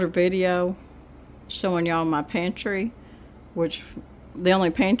got an older video showing y'all my pantry, which the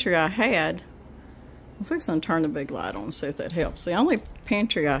only pantry I had, I'm fixing to turn the big light on, see if that helps. The only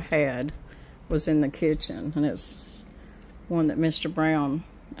pantry I had was in the kitchen, and it's one that Mr. Brown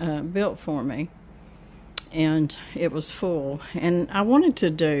built for me. And it was full, and I wanted to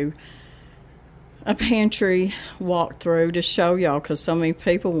do a pantry walkthrough to show y'all, because so many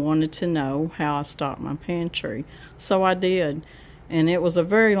people wanted to know how I stock my pantry. So I did, and it was a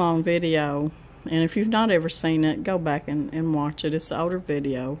very long video, and if you've not ever seen it, go back and watch it. It's an older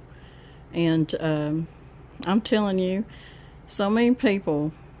video, and I'm telling you, so many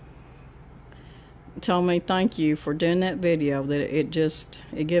people told me thank you for doing that video, that it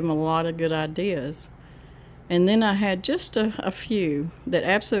gave them a lot of good ideas. And then I had just a few that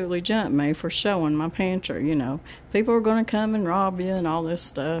absolutely jumped me for showing my pantry. You know, people are going to come and rob you and all this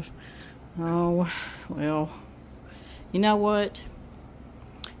stuff. Oh, well, you know what?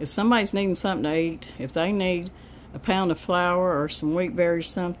 If somebody's needing something to eat, if they need a pound of flour or some wheat berries or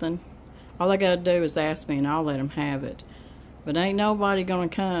something, all they got to do is ask me and I'll let them have it. But ain't nobody going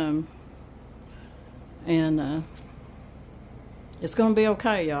to come, and it's going to be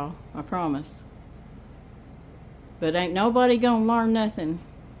okay, y'all. I promise. But ain't nobody gonna learn nothing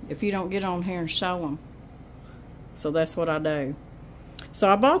if you don't get on here and show them. So that's what I do. So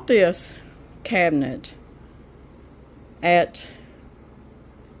I bought this cabinet at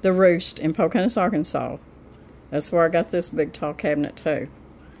the Roost in Pocahontas, Arkansas. That's where I got this big tall cabinet too.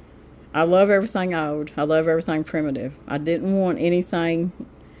 I love everything old. I love everything primitive. I didn't want anything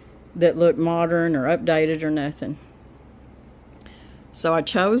that looked modern or updated or nothing. So I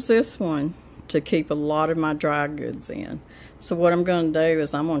chose this one to keep a lot of my dry goods in. So what I'm going to do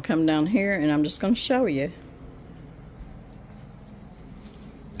is I'm going to come down here and I'm just going to show you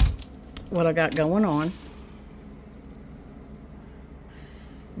what I got going on.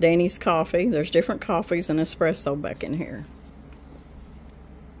 Danny's coffee. There's different coffees and espresso back in here.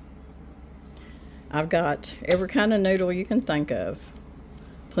 I've got every kind of noodle you can think of.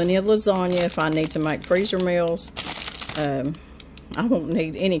 Plenty of lasagna if I need to make freezer meals. I won't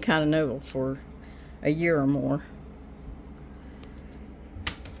need any kind of noodle for a year or more.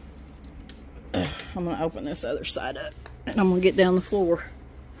 I'm going to open this other side up and I'm going to get down the floor.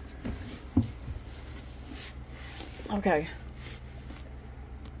 Okay.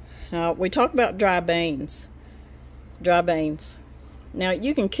 Now, we talked about dry beans. Dry beans. Now,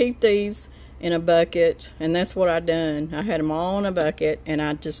 you can keep these in a bucket, and that's what I done. I had them all in a bucket, and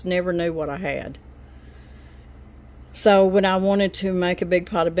I just never knew what I had. So, when I wanted to make a big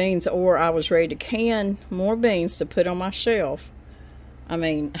pot of beans, or I was ready to can more beans to put on my shelf, I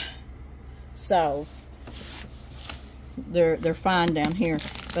mean, so, they're fine down here.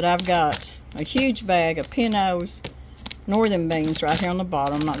 But I've got a huge bag of Pinot's northern beans right here on the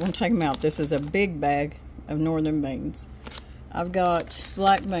bottom. I'm not going to take them out. This is a big bag of northern beans. I've got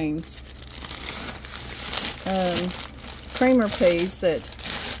black beans, creamer peas that,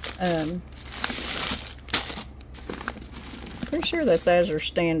 pretty sure that's Azure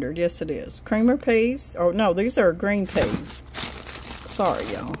Standard. Yes, it is. Creamer peas. Oh, no, these are green peas. Sorry,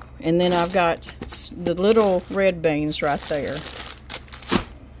 y'all. And then I've got the little red beans right there.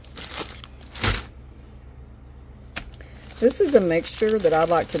 This is a mixture that I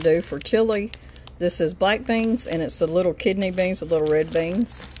like to do for chili. This is black beans, and it's the little kidney beans, the little red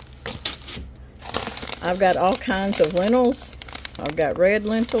beans. I've got all kinds of lentils. I've got red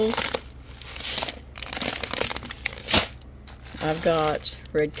lentils. I've got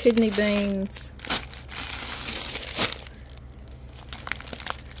red kidney beans.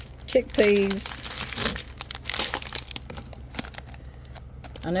 Chickpeas.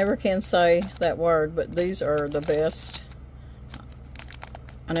 I never can say that word, but these are the best.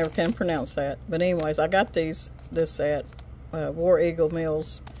 I never can pronounce that. But anyways, I got this at War Eagle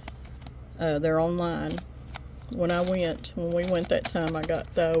Mills. They're online. When we went that time, I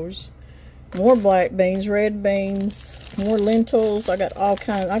got those. More black beans, red beans, more lentils. I got all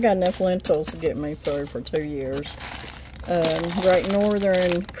kinds. I got enough lentils to get me through for 2 years. Great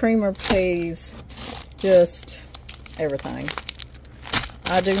Northern, creamer peas, just everything.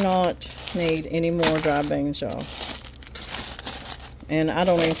 I do not need any more dry beans, y'all. And I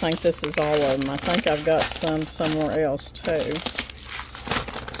don't even think this is all of them. I think I've got some somewhere else too.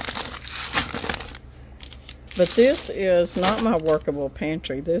 But this is not my workable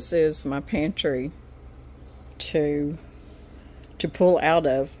pantry. This is my pantry to pull out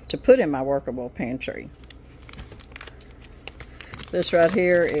of, to put in my workable pantry. This right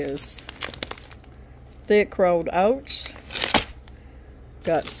here is thick rolled oats.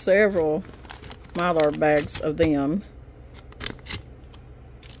 Got several Mylar bags of them.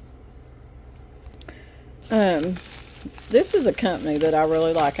 This is a company that I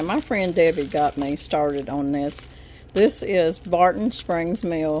really like, and my friend Debbie got me started on this. This is Barton Springs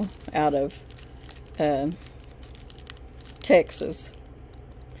Mill out of Texas,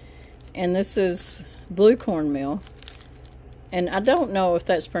 and this is Blue Corn Mill, and I don't know if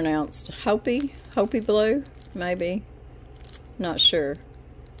that's pronounced Hopi Blue, maybe, not sure,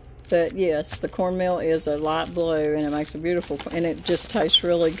 but yes, the cornmeal is a light blue, and it makes a beautiful, and it just tastes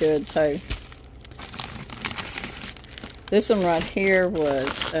really good too. This one right here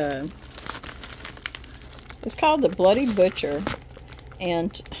was, it's called the Bloody Butcher,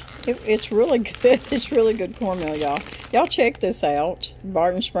 and it's really good. It's really good cornmeal, y'all. Y'all check this out.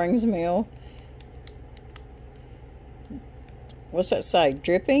 Barton Springs Mill. What's that say?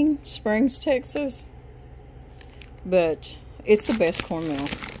 Dripping Springs, Texas. But it's the best cornmeal.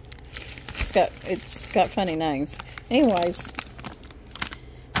 It's got funny names. Anyways,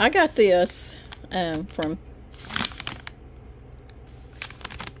 I got this from.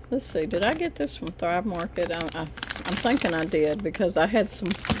 Let's see, did I get this from Thrive Market? I'm thinking I did, because I had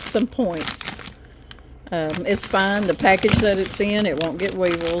some points. It's fine. The package that it's in, it won't get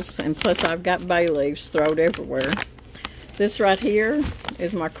weevils. And plus, I've got bay leaves thrown everywhere. This right here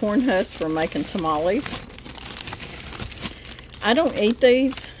is my corn husk for making tamales. I don't eat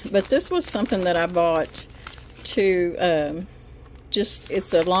these, but this was something that I bought to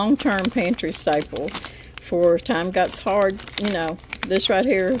it's a long-term pantry staple. For time gets hard, you know, this right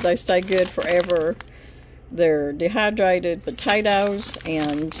here, they stay good forever. They're dehydrated potatoes,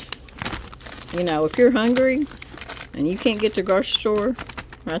 and, you know, if you're hungry and you can't get to the grocery store,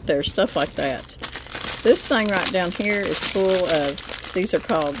 right there, stuff like that. This thing right down here is full of, these are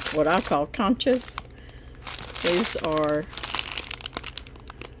called, what I call conchas. These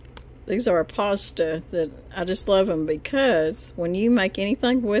These are a pasta that I just love them because when you make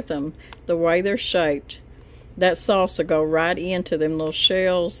anything with them, the way they're shaped, that sauce will go right into them little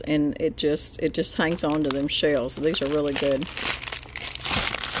shells, and it just hangs on to them shells. These are really good.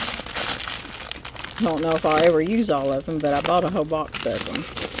 I don't know if I'll ever use all of them, but I bought a whole box of them.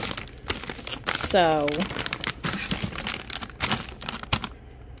 So,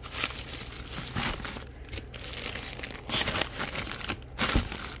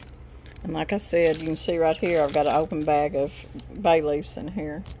 and like I said, you can see right here, I've got an open bag of bay leaves in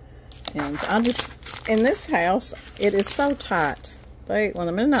here. And in this house, it is so tight. When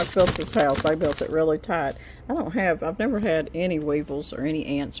the Mennonites built this house, they built it really tight. I've never had any weevils or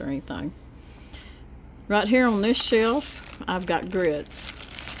any ants or anything. Right here on this shelf, I've got grits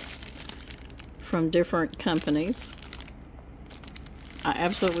from different companies. I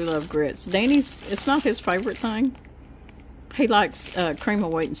absolutely love grits. Danny's, it's not his favorite thing. He likes cream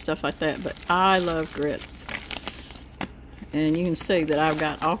of wheat and stuff like that, but I love grits. And you can see that I've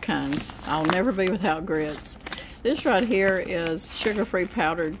got all kinds. I'll never be without grits. This right here is sugar-free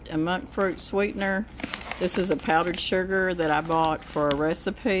powdered monk fruit sweetener. This is a powdered sugar that I bought for a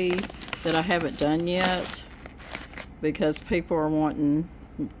recipe that I haven't done yet because people are wanting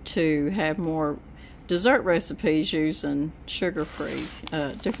to have more dessert recipes using sugar-free,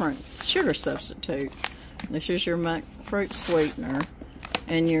 different sugar substitute. This is your monk fruit sweetener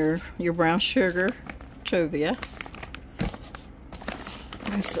and your brown sugar, Truvia.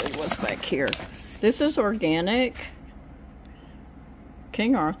 Let's see what's back here. This is organic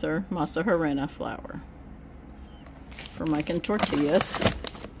King Arthur Masa Harina flour for making tortillas.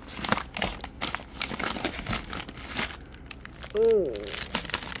 Oh,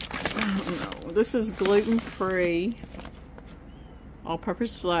 I don't know. This is gluten-free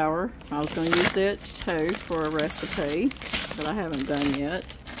all-purpose flour. I was going to use it too for a recipe that I haven't done yet.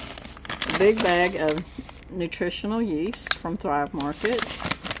 A big bag of nutritional yeast from Thrive Market.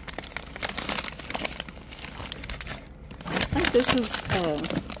 I think this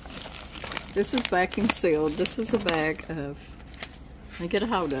is vacuum sealed. This is a bag of, let me get a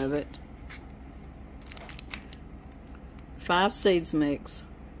hold of it, 5 seeds mix.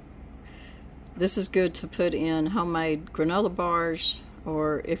 This is good to put in homemade granola bars,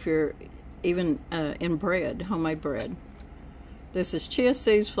 or if you're even in bread, homemade bread. This is chia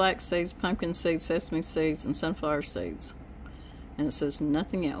seeds, flax seeds, pumpkin seeds, sesame seeds, and sunflower seeds. And it says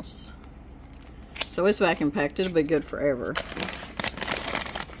nothing else. So it's vacuum packed. It'll be good forever.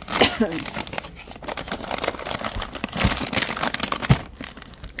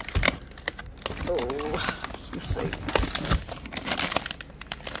 Oh, let's see.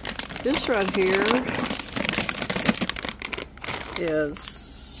 This right here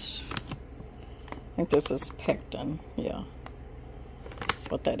is, I think this is pectin. Yeah.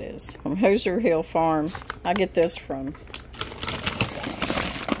 What that is from Hoosier Hill Farm. I get this from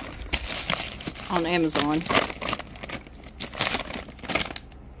on Amazon.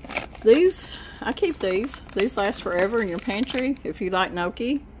 These, I keep these. These last forever in your pantry if you like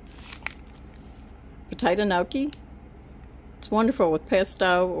gnocchi, potato gnocchi. It's wonderful with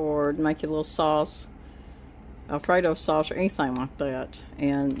pesto or to make a little sauce, Alfredo sauce or anything like that.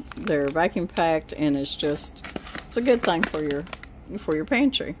 And they're vacuum packed, and it's a good thing for your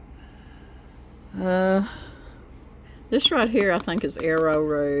pantry. This right here I think is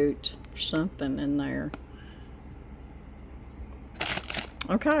arrowroot or something in there.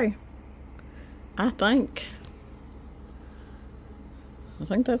 Okay, I think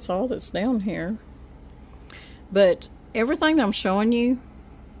that's all that's down here, but everything that I'm showing you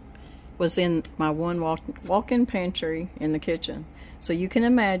was in my one walk-in pantry in the kitchen, so you can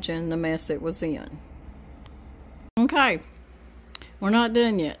imagine the mess it was in. Okay, we're not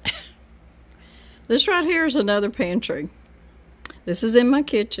done yet. This right here is another pantry. This is in my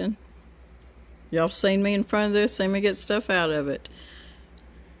kitchen. Y'all seen me in front of this, seen me get stuff out of it.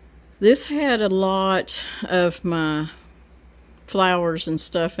 This had a lot of my flowers and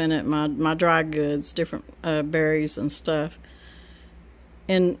stuff in it, my dry goods, different berries and stuff.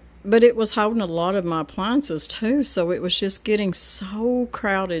 But it was holding a lot of my appliances too, so it was just getting so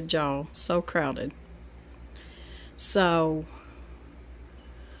crowded, y'all, so crowded. So,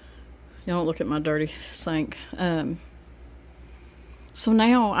 you don't look at my dirty sink. So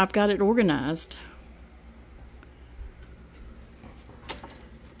now I've got it organized.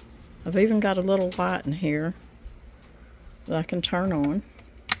 I've even got a little light in here that I can turn on.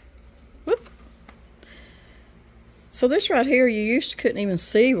 Whoop. So this right here, you couldn't even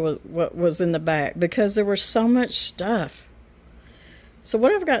see what was in the back because there was so much stuff. So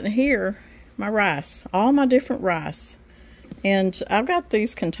what I've got in here, my rice, all my different rice. And I've got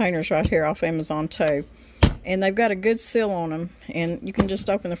these containers right here off Amazon too. And they've got a good seal on them. And you can just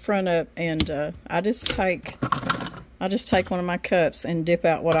open the front up, and I just take one of my cups and dip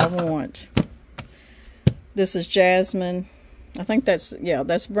out what I want. This is jasmine. I think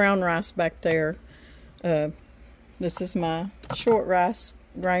that's brown rice back there. This is my short rice,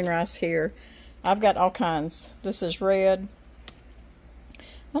 grain rice here. I've got all kinds. This is red.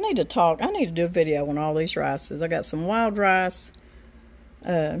 I need to do a video on all these rices. I got some wild rice,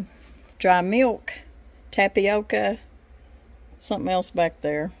 dry milk, tapioca, something else back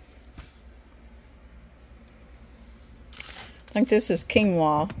there. I think this is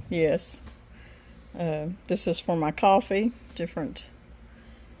quinoa, yes. This is for my coffee, different.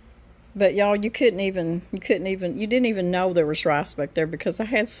 But y'all, you didn't even know there was rice back there because I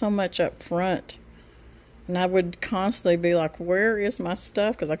had so much up front. And I would constantly be like, where is my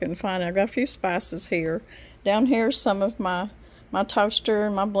stuff? Because I couldn't find it. I've got a few spices here. Down here, some of my toaster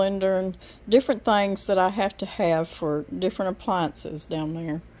and my blender and different things that I have to have for different appliances down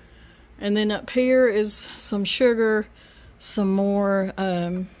there. And then up here is some sugar, some more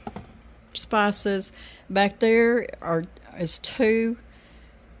spices. Back there is 2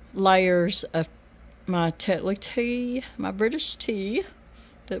 layers of my Tetley tea, my British tea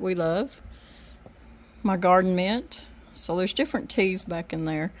that we love. My garden mint. So there's different teas back in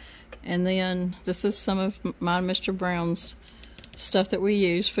there. And then this is some of my Mr. Brown's stuff that we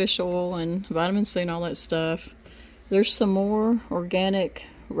use, fish oil and vitamin C and all that stuff. There's some more organic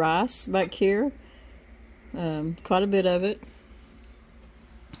rice back here. Quite a bit of it.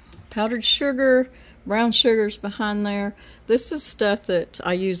 Powdered sugar, brown sugar's behind there. This is stuff that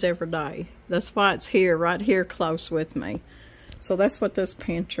I use every day. That's why it's here, right here close with me. So that's what this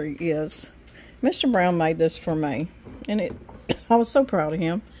pantry is. Mr. Brown made this for me, and I was so proud of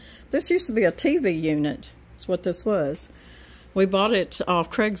him. This used to be a TV unit. That's what this was. We bought it off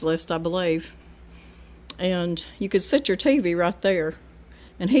Craigslist, I believe. And you could sit your TV right there.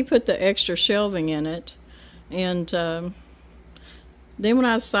 And he put the extra shelving in it. And then when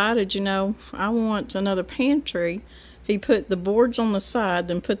I decided, you know, I want another pantry, he put the boards on the side,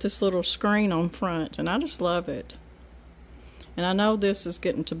 then put this little screen on front. And I just love it. And I know this is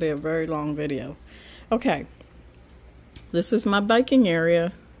getting to be a very long video. Okay. This is my baking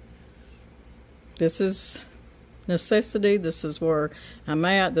area. This is necessity. This is where I'm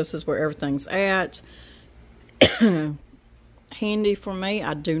at. This is where everything's at. Handy for me.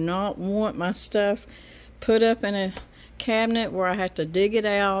 I do not want my stuff put up in a cabinet where I have to dig it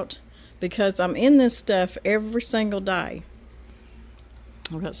out because I'm in this stuff every single day.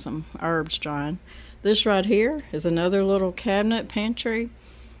 I've got some herbs drying. This right here is another little cabinet pantry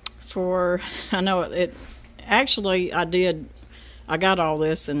for, I know it actually I got all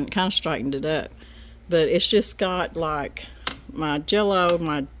this and kind of straightened it up, but it's just got like my jello,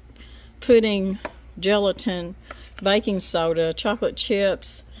 my pudding, gelatin, baking soda, chocolate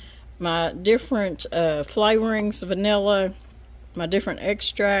chips, my different flavorings, vanilla, my different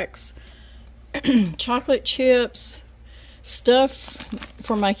extracts, chocolate chips, stuff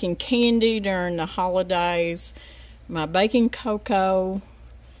for making candy during the holidays, my baking cocoa,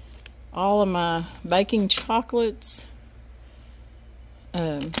 all of my baking chocolates,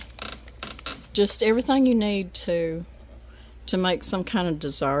 just everything you need to make some kind of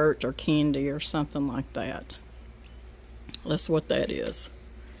dessert or candy or something like that. That's what that is.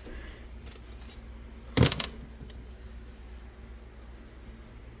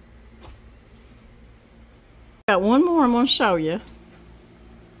 Got one more I'm going to show you.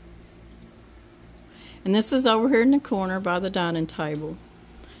 And this is over here in the corner by the dining table.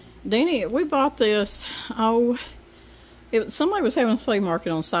 Danny, we bought this, somebody was having a flea market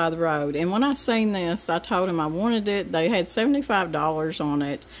on the side of the road. And when I seen this, I told him I wanted it. They had $75 on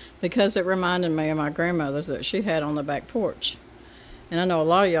it because it reminded me of my grandmother's that she had on the back porch. And I know a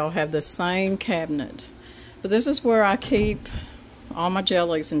lot of y'all have the same cabinet. But this is where I keep all my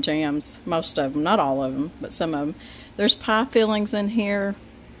jellies and jams, most of them, not all of them, but some of them. There's pie fillings in here.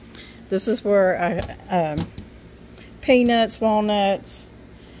 This is where peanuts, walnuts,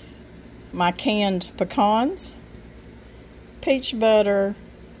 my canned pecans, peach butter,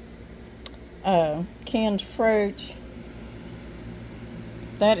 canned fruit.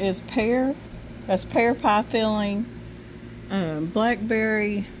 That is pear. That's pear pie filling,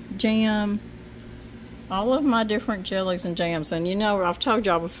 blackberry jam. All of my different jellies and jams. And you know, I've told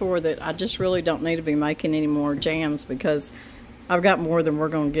y'all before that I just really don't need to be making any more jams because I've got more than we're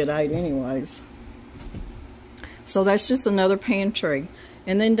going to get ate anyways. So that's just another pantry.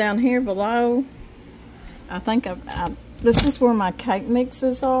 And then down here below, I think this is where my cake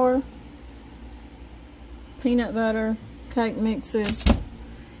mixes are. Peanut butter, cake mixes,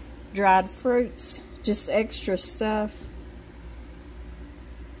 dried fruits, just extra stuff.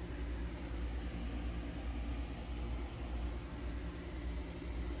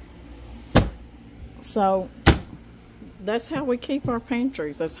 So that's how we keep our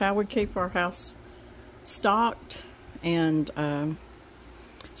pantries. That's how we keep our house stocked. And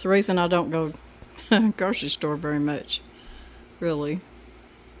it's the reason I don't go grocery store very much, really.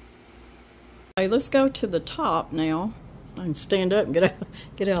 Okay, let's go to the top now. I can stand up and get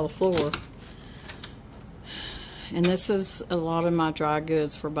out of the floor. And this is a lot of my dry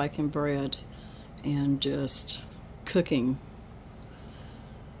goods for baking bread and just cooking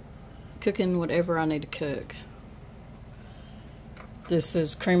whatever I need to cook. This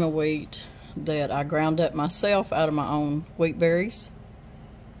is cream of wheat that I ground up myself out of my own wheat berries.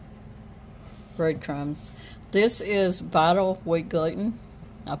 Breadcrumbs. This is Vital wheat gluten.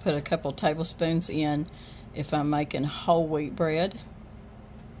 I put a couple tablespoons in if I'm making whole wheat bread.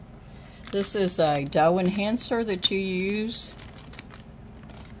 This is a dough enhancer that you use.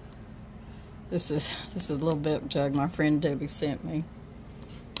 This is a little bit jug my friend Debbie sent me.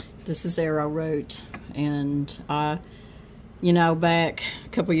 This is arrowroot, and you know, back a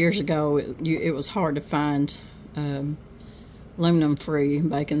couple years ago, it was hard to find aluminum-free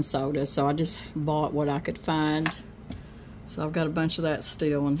baking soda, so I just bought what I could find. So I've got a bunch of that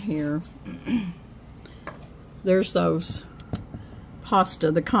still in here. There's those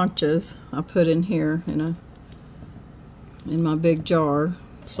pasta, the conchas, I put in here in my big jar.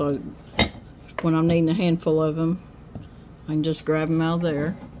 So when I'm needing a handful of them, I can just grab them out of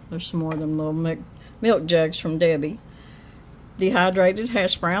there. There's some more of them little milk jugs from Debbie. Dehydrated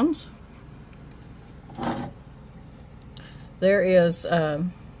hash browns. There is, I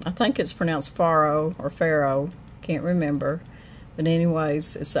think it's pronounced farro or farro, can't remember. But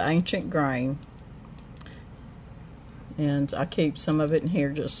anyways, it's an ancient grain. And I keep some of it in here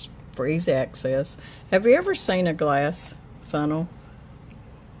just for easy access. Have you ever seen a glass funnel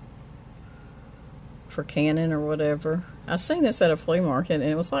for canning or whatever? I seen this at a flea market and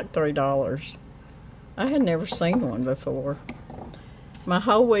it was like $3. I had never seen one before. My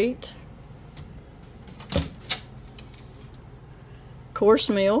whole wheat, coarse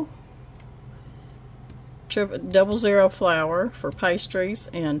meal, 00 flour for pastries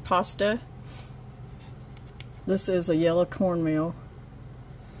and pasta. This is a yellow cornmeal.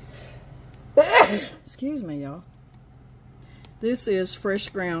 Excuse me, y'all. This is fresh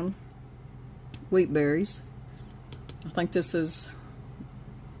ground wheat berries. I think this is,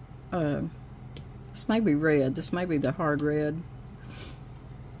 this may be red. This may be the hard red.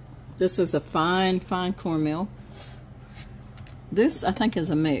 This is a fine cornmeal. This, I think, is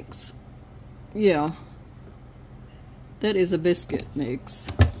a mix. Yeah. That is a biscuit mix.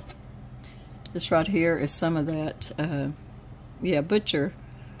 This right here is some of that, yeah, Butcher.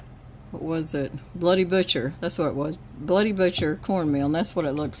 What was it? Bloody Butcher. That's what it was. Bloody Butcher cornmeal, and that's what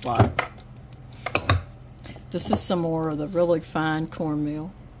it looks like. This is some more of the really fine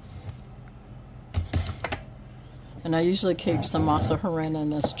cornmeal. And I usually keep some masa harina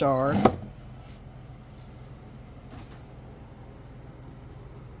in this jar.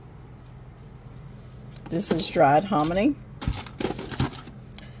 This is dried hominy,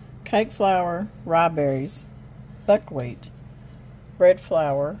 cake flour, rye berries, buckwheat, bread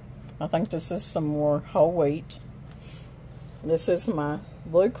flour. I think this is some more whole wheat. This is my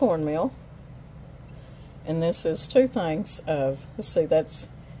blue cornmeal. And this is two things of, let's see, that's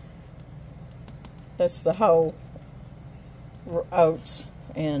the whole oats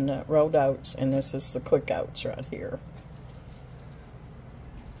and rolled oats, and this is the quick oats right here.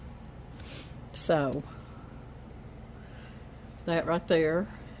 So that right there.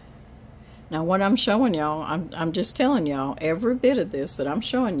 Now what I'm showing y'all, I'm just telling y'all, every bit of this that I'm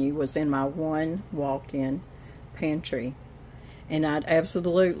showing you was in my one walk-in pantry, and I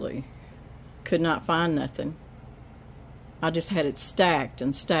absolutely could not find nothing. I just had it stacked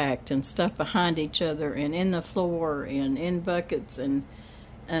and stacked and stuff behind each other and in the floor and in buckets, and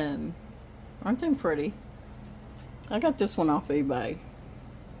aren't they pretty? I got this one off eBay.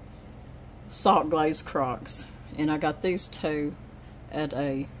 Salt glazed Crocs, and I got these two at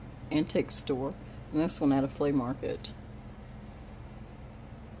a antique store, and this one at a flea market.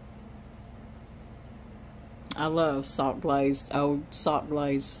 I love salt glazed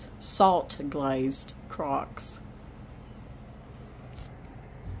Crocs.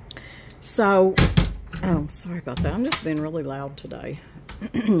 So, oh, sorry about that. I'm just being really loud today.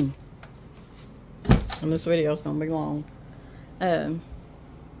 And this video is going to be long.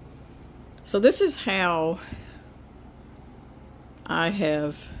 So this is how I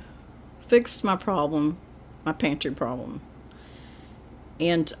have fixed my problem my pantry problem.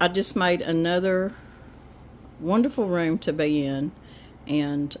 And I just made another wonderful room to be in.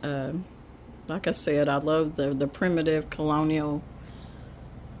 And like I said, I love the primitive colonial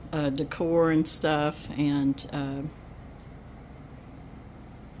decor and stuff. And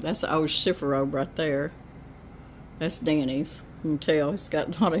that's the old chifforobe right there. That's Danny's. You can tell he's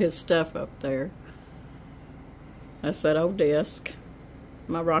got a lot of his stuff up there. That's that old desk.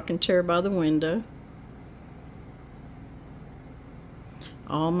 My rocking chair by the window.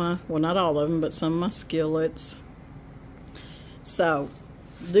 All my, well, not all of them, but some of my skillets. So,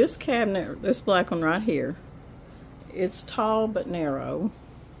 this cabinet, this black one right here, it's tall but narrow.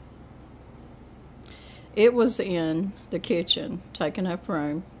 It was in the kitchen, taking up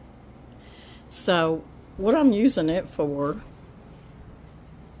room. So, what I'm using it for,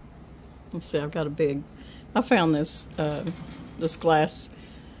 let's see, I've got a big, I found this this glass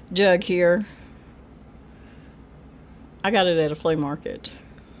jug here. I got it at a flea market.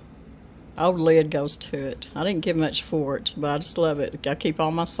 Old lid goes to it. I didn't give much for it, but I just love it. I keep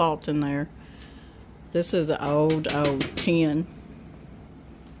all my salt in there. This is an old tin.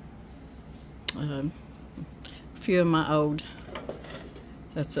 A few of my old,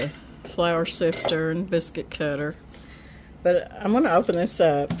 that's a flour sifter and biscuit cutter. But I'm going to open this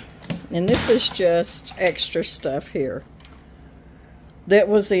up, and this is just extra stuff here that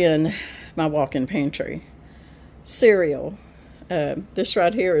was in my walk-in pantry. Cereal. This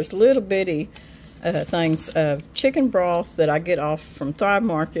right here is little bitty things of chicken broth that I get off from Thrive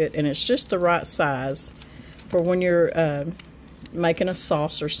Market, and it's just the right size for when you're making a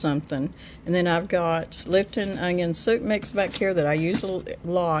sauce or something. And then I've got Lipton onion soup mix back here that I use a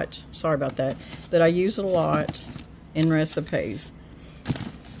lot. Sorry about that. That I use a lot in recipes.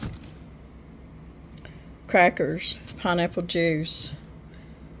 Crackers, pineapple juice,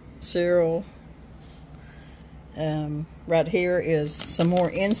 cereal. Right here is some more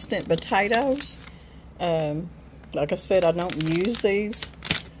instant potatoes. Like I said, I don't use these.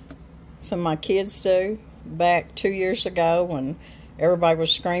 Some of my kids do. Back 2 years ago when everybody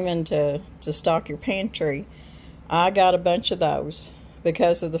was screaming to stock your pantry, I got a bunch of those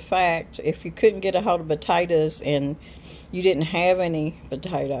because of the fact if you couldn't get a hold of potatoes and you didn't have any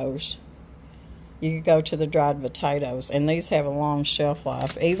potatoes, you could go to the dried potatoes, and these have a long shelf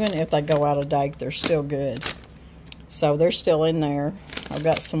life. Even if they go out of date, they're still good. So they're still in there. I've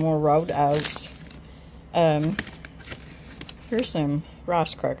got some more rolled oats. Here's some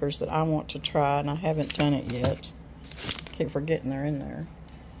rice crackers that I want to try, and I haven't done it yet. Keep forgetting they're in there.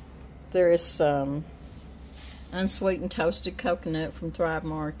 There is some unsweetened toasted coconut from Thrive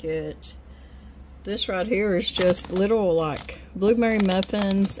Market. This right here is just little like blueberry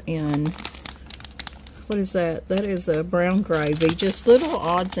muffins and what is that? That is a brown gravy. Just little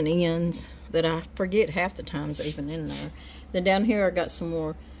odds and ends that I forget half the times even in there. Then down here I got some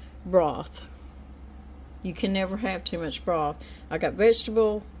more broth. You can never have too much broth. I got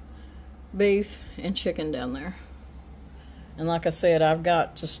vegetable, beef, and chicken down there. And like I said, I've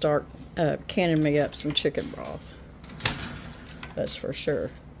got to start canning me up some chicken broth. That's for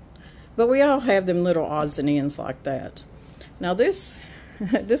sure. But we all have them little odds and ends like that. Now this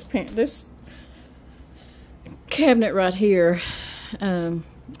cabinet right here,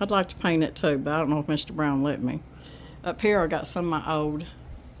 I'd like to paint it too, but I don't know if Mr. Brown let me. Up here I got some of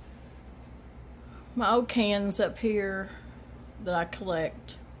my old cans up here that I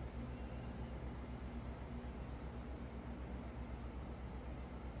collect.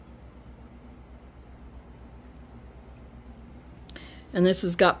 And this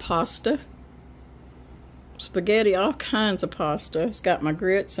has got pasta, spaghetti, all kinds of pasta. It's got my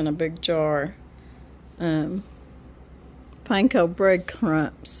grits in a big jar. Panko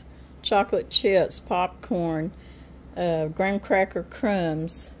breadcrumbs, chocolate chips, popcorn, graham cracker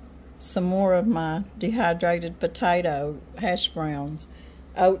crumbs, some more of my dehydrated potato hash browns,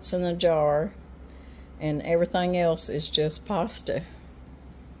 oats in a jar, and everything else is just pasta.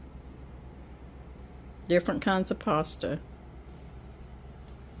 Different kinds of pasta.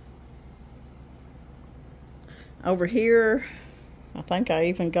 Over here, I think I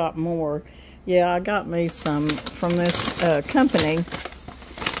even got more. Yeah, I got me some from this company.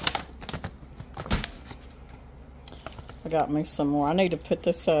 I got me some more. I need to put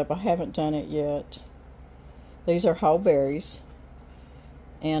this up. I haven't done it yet. These are whole berries.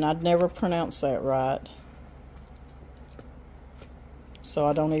 And I'd never pronounce that right. So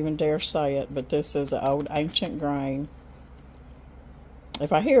I don't even dare say it, but this is an old ancient grain.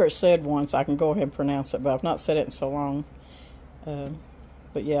 If I hear it said once, I can go ahead and pronounce it, but I've not said it in so long.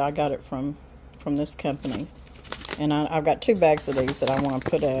 But yeah, I got it from this company. And I've got 2 bags of these that I want to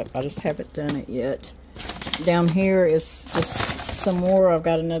put up. I just haven't done it yet. Down here is just some more. I've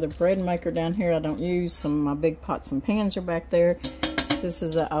got another bread maker down here I don't use. Some of my big pots and pans are back there. This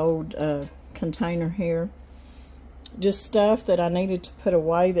is an old container here. Just stuff that I needed to put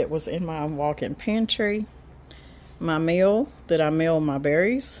away that was in my walk-in pantry. My mill that I mill my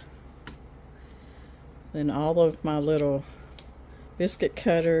berries. Then all of my little biscuit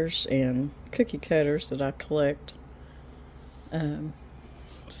cutters and cookie cutters that I collect.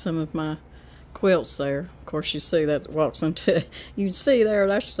 Some of my quilts there. Of course, you see that walks into, you can see there,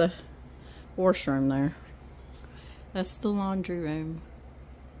 that's the washroom there. That's the laundry room.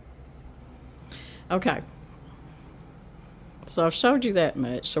 Okay. So I've showed you that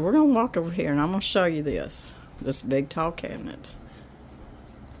much. So we're going to walk over here and I'm going to show you this big tall cabinet.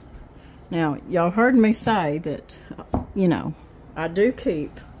 Now, y'all heard me say that, you know, I do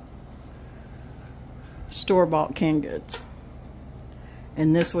keep store-bought canned goods.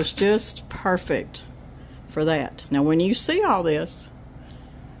 And this was just perfect for that. Now, when you see all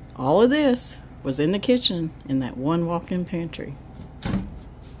of this was in the kitchen in that one walk-in pantry.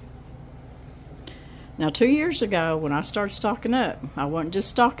 Now, 2 years ago, when I started stocking up, I wasn't just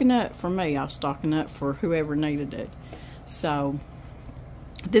stocking up for me. I was stocking up for whoever needed it. So,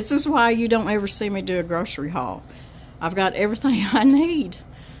 this is why you don't ever see me do a grocery haul. I've got everything I need.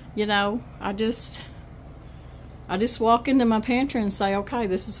 You know, I just walk into my pantry and say, okay,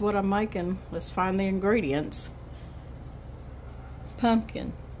 this is what I'm making. Let's find the ingredients.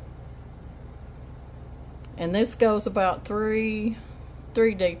 Pumpkin. And this goes about three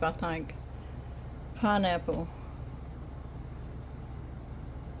deep, I think. Pineapple.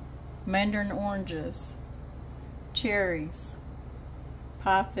 Mandarin oranges. Cherries.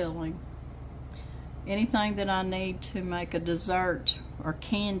 Pie filling. Anything that I need to make a dessert or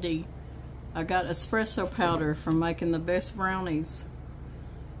candy. I got espresso powder for making the best brownies.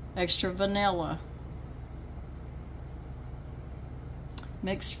 Extra vanilla.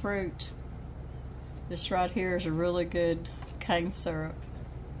 Mixed fruit. This right here is a really good cane syrup.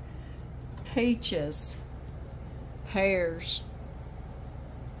 Peaches. Pears.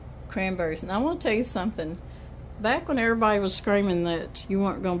 Cranberries. And I want to tell you something. Back when everybody was screaming that you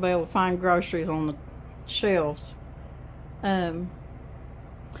weren't going to be able to find groceries on the shelves, I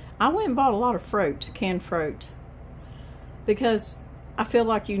went and bought a lot of fruit, canned fruit, because I feel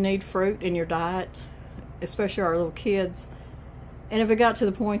like you need fruit in your diet, especially our little kids. And if it got to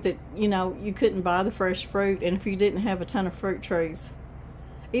the point that, you know, you couldn't buy the fresh fruit, and if you didn't have a ton of fruit trees,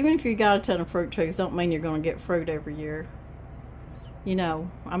 even if you got a ton of fruit trees, don't mean you're going to get fruit every year. You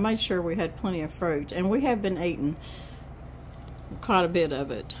know, I made sure we had plenty of fruit, and we have been eating quite a bit of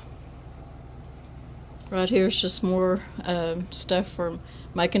it. Right here's just more stuff for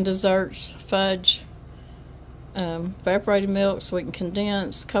making desserts, fudge, evaporated milk, sweetened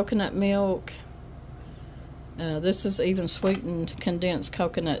condensed, coconut milk. This is even sweetened condensed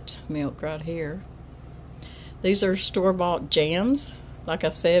coconut milk right here. These are store-bought jams. Like I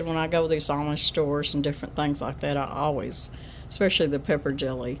said, when I go to these Amish stores and different things like that, I always, especially the pepper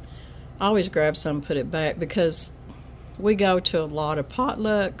jelly, I always grab some and put it back, because we go to a lot of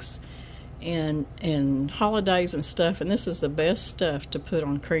potlucks and holidays and stuff, and this is the best stuff to put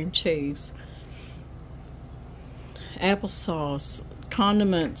on cream cheese. Applesauce,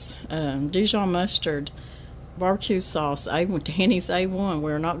 condiments, Dijon mustard, barbecue sauce, Denny's A1.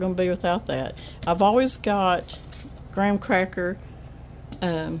 We're not going to be without that. I've always got graham cracker,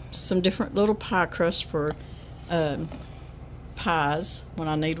 some different little pie crust for pies when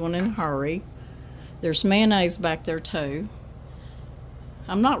I need one in a hurry. There's mayonnaise back there too.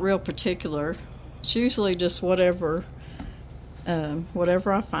 I'm not real particular. It's usually just whatever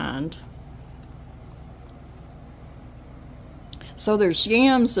I find. So there's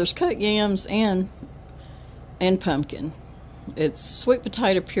yams, there's cut yams and pumpkin. It's sweet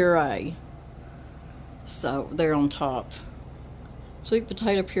potato puree. So they're on top. Sweet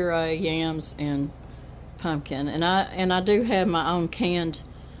potato puree, yams, and pumpkin. And I do have my own canned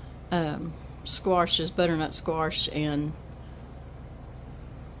squashes, butternut squash, and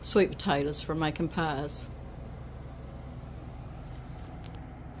sweet potatoes for making pies.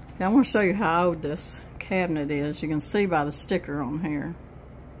 Okay, I want to show you how old this cabinet is. You can see by the sticker on here.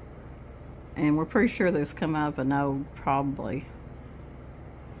 And we're pretty sure this come out of an old, probably,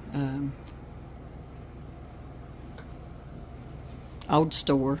 old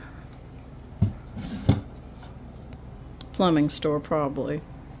store. Plumbing store, probably.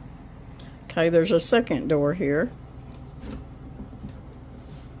 Okay, there's a second door here.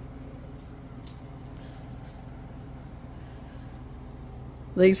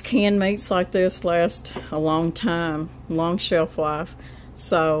 These canned meats like this last a long time, long shelf life.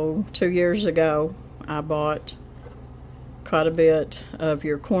 So 2 years ago, I bought quite a bit of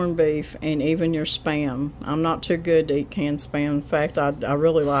your corned beef and even your Spam. I'm not too good to eat canned Spam. In fact, I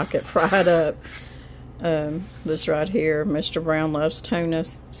really like it fried up. This right here, Mr. Brown loves tuna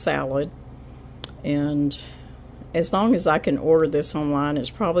salad. And as long as I can order this online, it's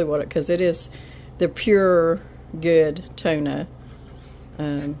probably what it, because it is the pure good tuna.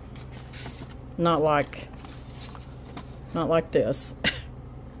 Not like this.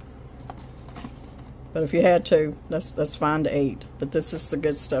 But if you had to, that's fine to eat. But this is the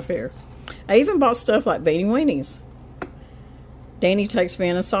good stuff here. I even bought stuff like beanie weenies. Danny takes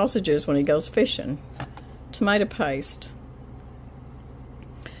Vienna sausages when he goes fishing. Tomato paste.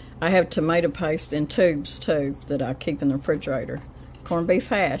 I have tomato paste in tubes too that I keep in the refrigerator. Corned beef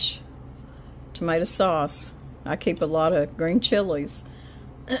hash. Tomato sauce. I keep a lot of green chilies.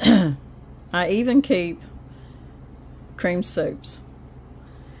 I even keep cream soups.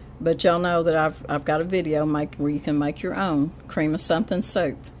 But y'all know that I've got a video where you can make your own cream of something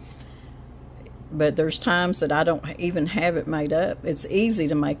soup. But there's times that I don't even have it made up. It's easy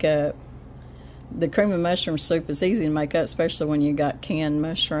to make up. The cream of mushroom soup is easy to make up, especially when you got canned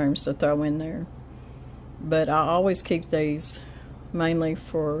mushrooms to throw in there. But I always keep these mainly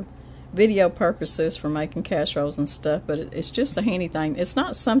for video purposes, for making casseroles and stuff. But it's just a handy thing. It's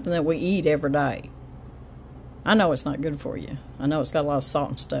not something that we eat every day. I know it's not good for you. I know it's got a lot of salt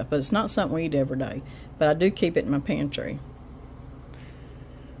and stuff, but it's not something we eat every day. But I do keep it in my pantry.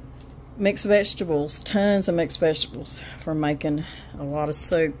 Mixed vegetables, tons of mixed vegetables for making a lot of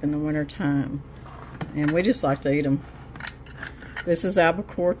soup in the winter time. And we just like to eat them. This is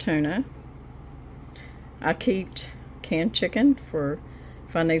albacore tuna. I keep canned chicken for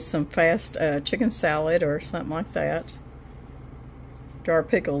if I need some fast chicken salad or something like that. Jar of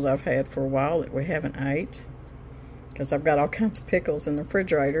pickles I've had for a while that we haven't ate, because I've got all kinds of pickles in the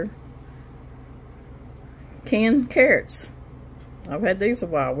refrigerator. Canned carrots. I've had these a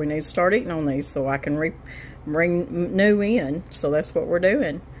while. We need to start eating on these so I can bring new in. So that's what we're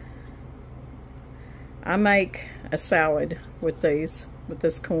doing. I make a salad with these, with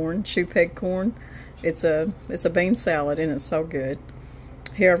this corn, shoe peg corn. It's a bean salad and it's so good.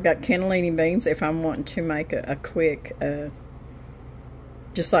 Here I've got cannellini beans if I'm wanting to make a quick,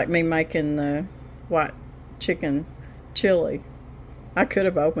 just like me making the white chicken chili. I could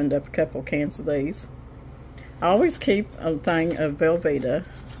have opened up a couple cans of these. I always keep a thing of Velveeta,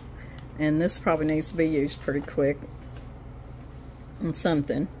 and this probably needs to be used pretty quick on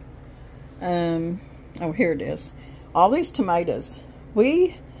something. Oh, here it is. All these tomatoes.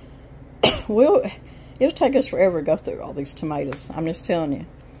 It'll take us forever to go through all these tomatoes. I'm just telling you.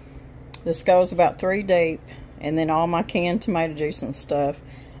 This goes about 3 deep, and then all my canned tomato juice and stuff.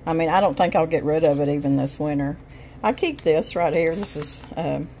 I mean, I don't think I'll get rid of it even this winter. I keep this right here. This is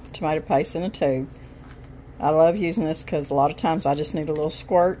tomato paste in a tube. I love using this because a lot of times I just need a little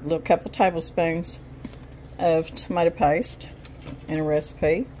squirt, a little couple tablespoons of tomato paste in a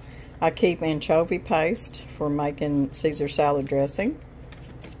recipe. I keep anchovy paste for making Caesar salad dressing.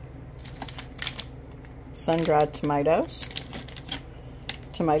 Sun-dried tomatoes.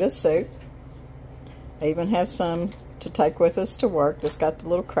 Tomato soup. I even have some to take with us to work. It's got the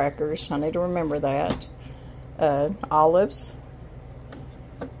little crackers. I need to remember that. Olives.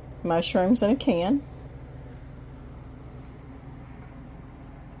 Mushrooms in a can.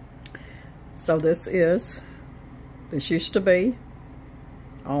 So this used to be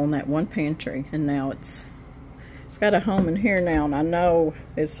all in that one pantry, and now it's got a home in here now, and I know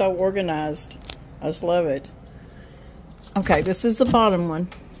it's so organized. I just love it. Okay, this is the bottom one.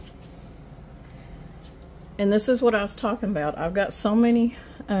 And this is what I was talking about. I've got so many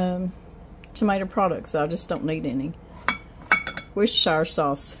tomato products that I just don't need any. Worcestershire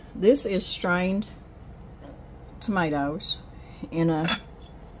sauce. This is strained tomatoes in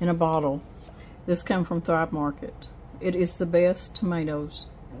a bottle. This comes from Thrive Market. It is the best tomatoes,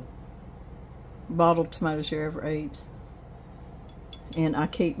 bottled tomatoes you ever ate. And I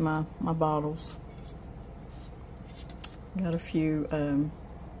keep my bottles. Got a few,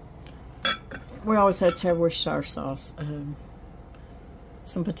 we always had to have Worcestershire sauce.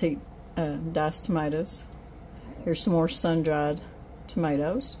 Some petite diced tomatoes. Here's some more sun-dried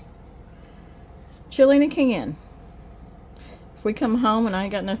tomatoes. Chili in a can. If we come home and I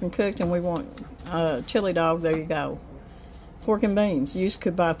ain't got nothing cooked and we want a chili dog, there you go. Pork and beans. You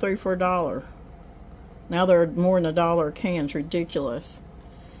could buy 3 for $1. Now they're more than $1 a can. It's ridiculous.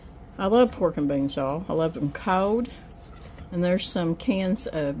 I love pork and beans, y'all. I love them cold. And there's some cans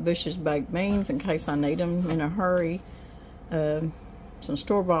of Bush's baked beans in case I need them in a hurry. Some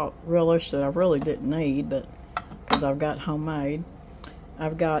store-bought relish that I really didn't need, but because I've got homemade.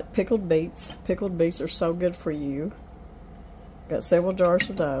 I've got pickled beets. Pickled beets are so good for you. Got several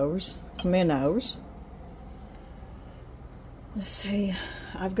jars of those. Minnows. Let's see.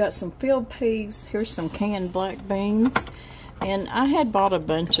 I've got some field peas. Here's some canned black beans. And I had bought a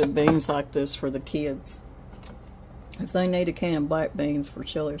bunch of beans like this for the kids. If they need a can of black beans for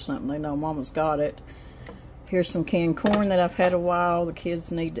chili or something, they know Mama's got it. Here's some canned corn that I've had a while. The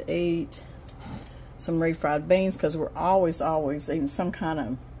kids need to eat. Some refried beans because we're always eating some kind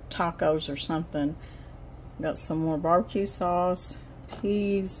of tacos or something. Got some more barbecue sauce,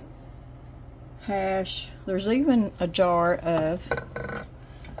 peas, hash. There's even a jar of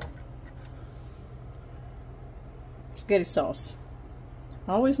spaghetti sauce.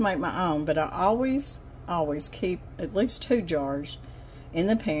 I always make my own, but I always keep at least 2 jars in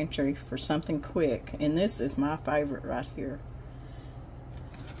the pantry for something quick. And this is my favorite right here.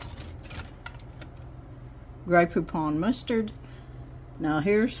 Grey Poupon mustard. Now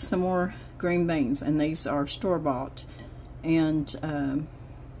here's some more green beans, and these are store-bought. And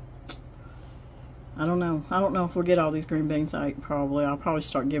I don't know if we'll get all these green beans I ate. Probably I'll probably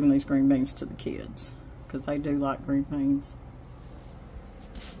start giving these green beans to the kids because they do like green beans.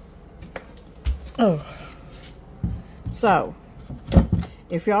 Oh, so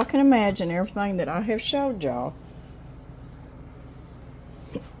if y'all can imagine everything that I have showed y'all,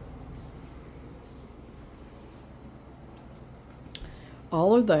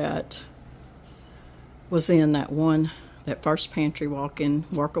 all of that was in that first pantry walk-in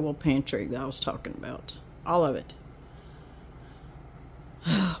workable pantry that I was talking about. All of it.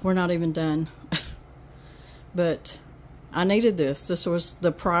 We're not even done. But I needed this. This was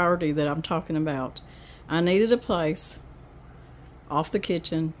the priority that I'm talking about. I needed a place off the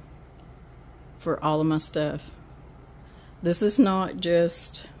kitchen for all of my stuff. This is not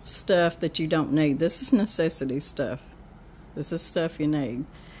just stuff that you don't need. This is necessity stuff. This is stuff you need.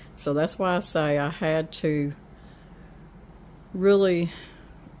 So that's why I say I had to really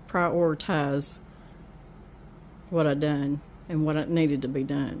prioritize what I done and what needed to be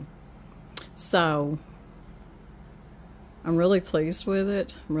done. So I'm really pleased with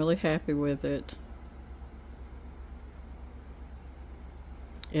it. I'm really happy with it.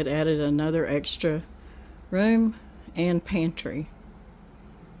 It added another extra room and pantry.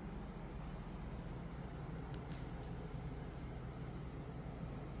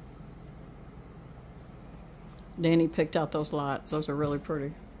 Danny picked out those lights. Those are really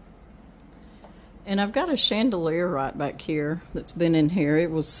pretty. And I've got a chandelier right back here that's been in here.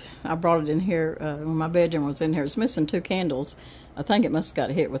 I brought it in here when my bedroom was in here. It's missing 2 candles. I think it must have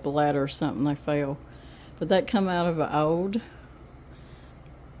got hit with the ladder or something. They fell. But that come out of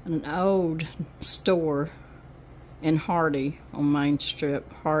an old store in Hardy on Main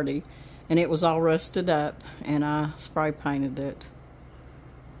Strip, Hardy. And it was all rusted up, and I spray painted it.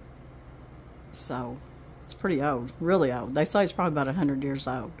 So it's pretty old, really old. They say it's probably about 100 years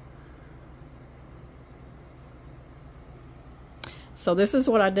old. So this is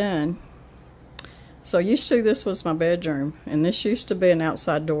what I done. So used to, this was my bedroom, and this used to be an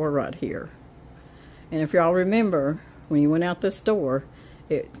outside door right here. And if y'all remember, when you went out this door,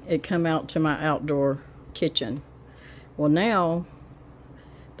 it come out to my outdoor kitchen. Well, now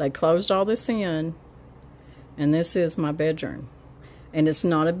they closed all this in, and this is my bedroom. And it's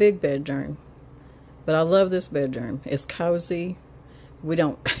not a big bedroom. But I love this bedroom. It's cozy. We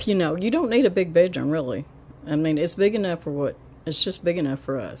don't, you don't need a big bedroom, really. I mean, it's big enough for it's just big enough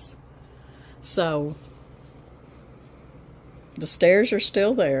for us. So, the stairs are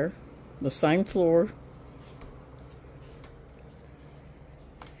still there. The same floor.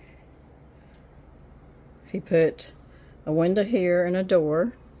 He put a window here and a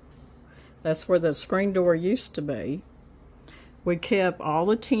door. That's where the screen door used to be. We kept all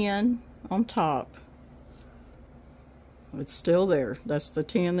the tin on top. It's still there. That's the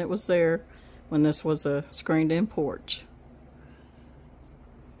tin that was there when this was a screened-in porch.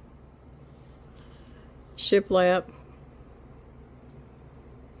 Shiplap.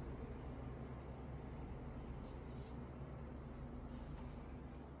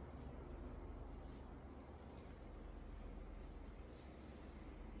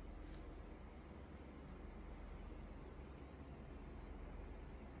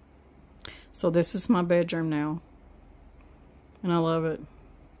 So this is my bedroom now. And I love it.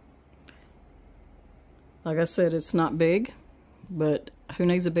 Like I said, it's not big, but who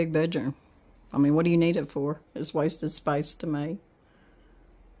needs a big bedroom? I mean, what do you need it for? It's wasted space to me.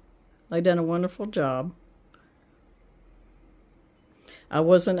 They done a wonderful job. I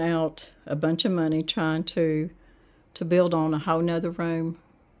wasn't out a bunch of money trying to build on a whole nother room.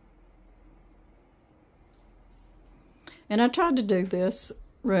 And I tried to do this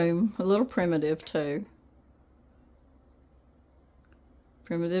room a little primitive too.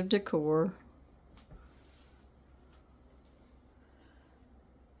 Primitive decor.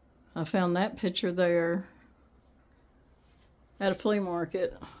 I found that picture there at a flea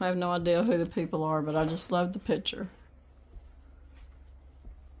market. I have no idea who the people are, but I just love the picture.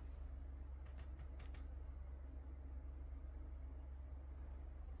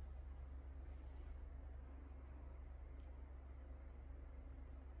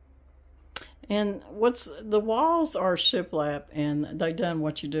 And the walls are shiplap, and they done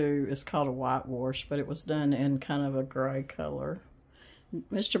what you do is called a whitewash, but it was done in kind of a gray color.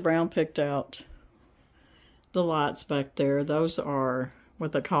 Mr. Brown picked out the lights back there. Those are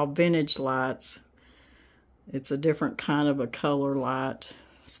what they call vintage lights. It's a different kind of a color light.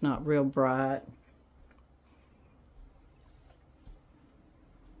 It's not real bright.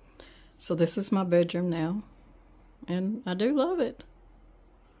 So this is my bedroom now, and I do love it.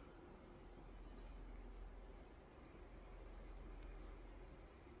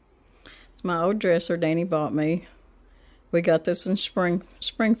 It's my old dresser Danny bought me. We got this in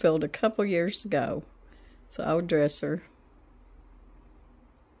Springfield a couple years ago. It's an old dresser.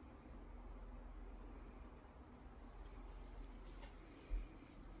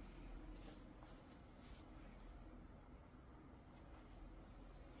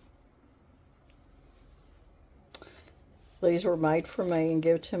 These were made for me and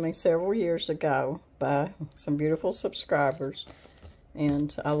given to me several years ago by some beautiful subscribers.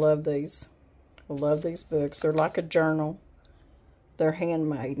 And I love these. I love these books. They're like a journal. They're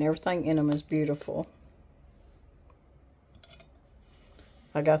handmade and everything in them is beautiful.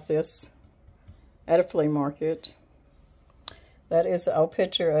 I got this at a flea market. That is an old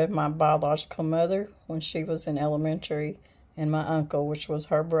picture of my biological mother when she was in elementary, and my uncle, which was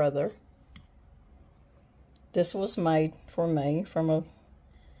her brother. This was made for me from a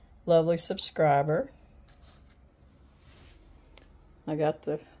lovely subscriber. I got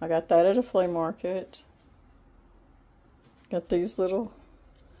that at a flea market. Got these little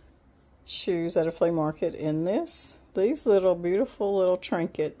shoes at a flea market, and these little beautiful little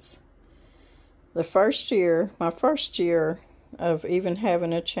trinkets. My first year of even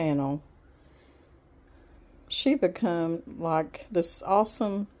having a channel, she became like this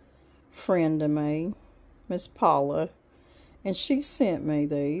awesome friend to me, Miss Paula, and she sent me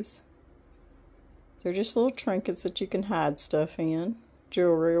these. They're just little trinkets that you can hide stuff in,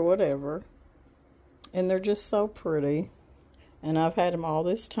 jewelry or whatever, and they're just so pretty. And I've had them all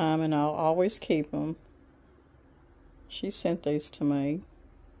this time, and I'll always keep them. She sent these to me.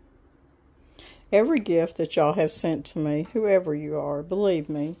 Every gift that y'all have sent to me, whoever you are, believe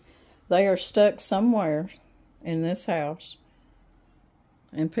me, they are stuck somewhere in this house.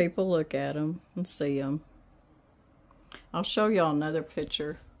 And people look at them and see them. I'll show y'all another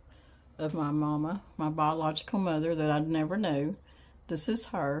picture of my mama, my biological mother that I never knew. This is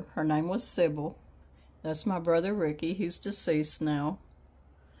her. Her name was Sybil. That's my brother Ricky. He's deceased now.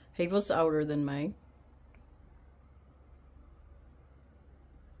 He was older than me.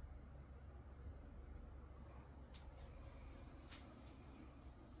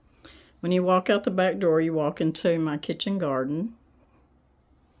 When you walk out the back door, you walk into my kitchen garden.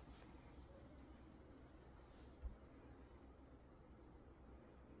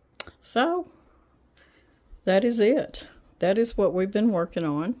 So, that is it. That is what we've been working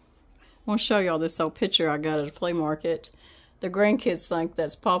on. I want to show y'all this old picture I got at a flea market. The grandkids think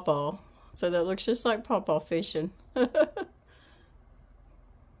that's Pawpaw, so that looks just like Pawpaw fishing.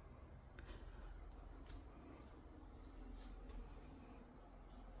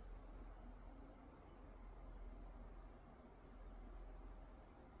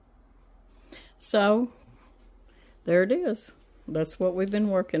 So, there it is. That's what we've been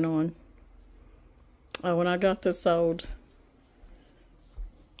working on. Oh, when I got this old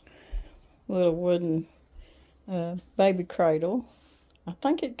little wooden baby cradle, I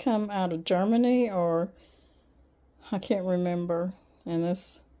think it come out of Germany, or I can't remember. And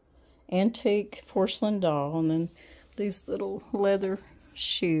this antique porcelain doll, and then these little leather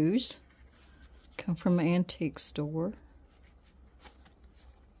shoes come from an antique store.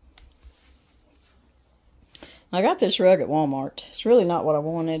 I got this rug at Walmart. It's really not what I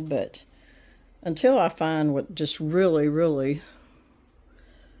wanted, but until I find what just really, really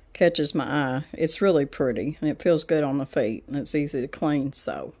catches my eye, it's really pretty, and it feels good on the feet, and it's easy to clean,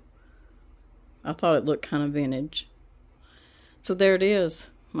 so I thought it looked kind of vintage. So there it is,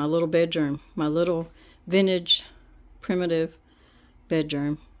 my little bedroom, my little vintage, primitive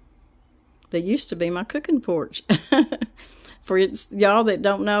bedroom that used to be my cooking porch. For y'all that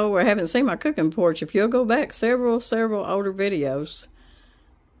don't know or haven't seen my cooking porch, if you'll go back several older videos,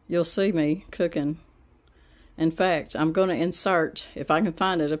 you'll see me cooking. In fact, I'm going to insert, if I can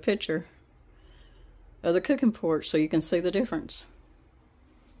find it, a picture of the cooking porch so you can see the difference.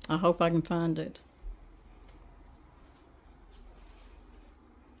 I hope I can find it.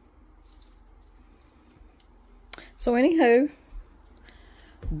 So anywho,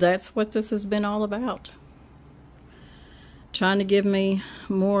 that's what this has been all about. Trying to give me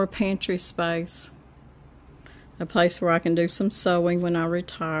more pantry space. A place where I can do some sewing when I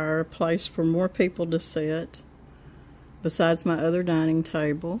retire. A place for more people to sit. Besides my other dining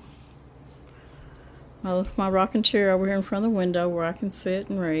table. My rocking chair over here in front of the window where I can sit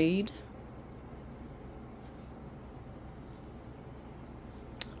and read.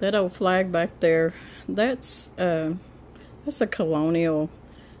 That old flag back there, that's a colonial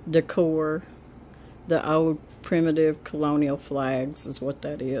decor. The old primitive colonial flags is what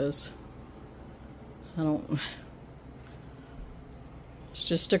that is. It's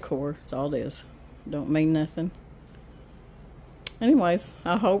just decor. It's all it is. Don't mean nothing. Anyways,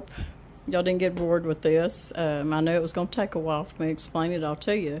 I hope y'all didn't get bored with this. I know it was going to take a while for me to explain it all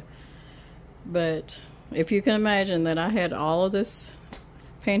to you. But if you can imagine that I had all of this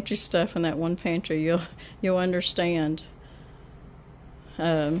pantry stuff in that one pantry, you'll understand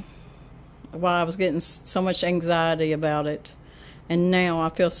why I was getting so much anxiety about it. And now I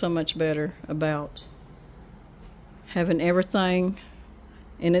feel so much better about having everything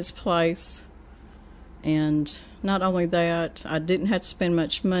in its place. And not only that, I didn't have to spend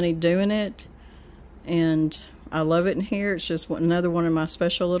much money doing it, and I love it in here. It's just another one of my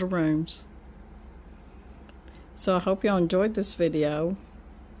special little rooms. So I hope y'all enjoyed this video.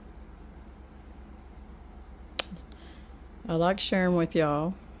 I like sharing with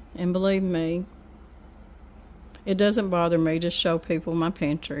y'all, and believe me, it doesn't bother me to show people my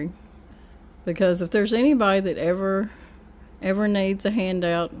pantry, because if there's anybody that ever needs a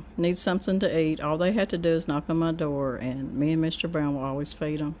handout, needs something to eat, all they have to do is knock on my door, and me and Mr. Brown will always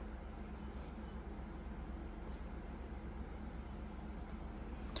feed them.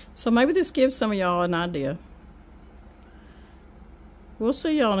 So maybe this gives some of y'all an idea. We'll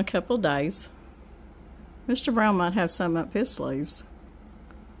see y'all in a couple of days. Mr. Brown might have some up his sleeves.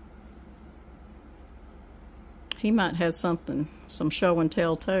 He might have something, some show and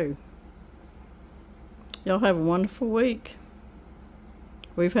tell too. Y'all have a wonderful week.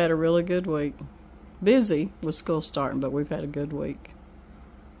 We've had a really good week. Busy with school starting, but we've had a good week.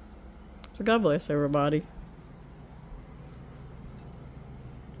 So God bless everybody.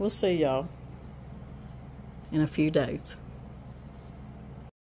 We'll see y'all in a few days.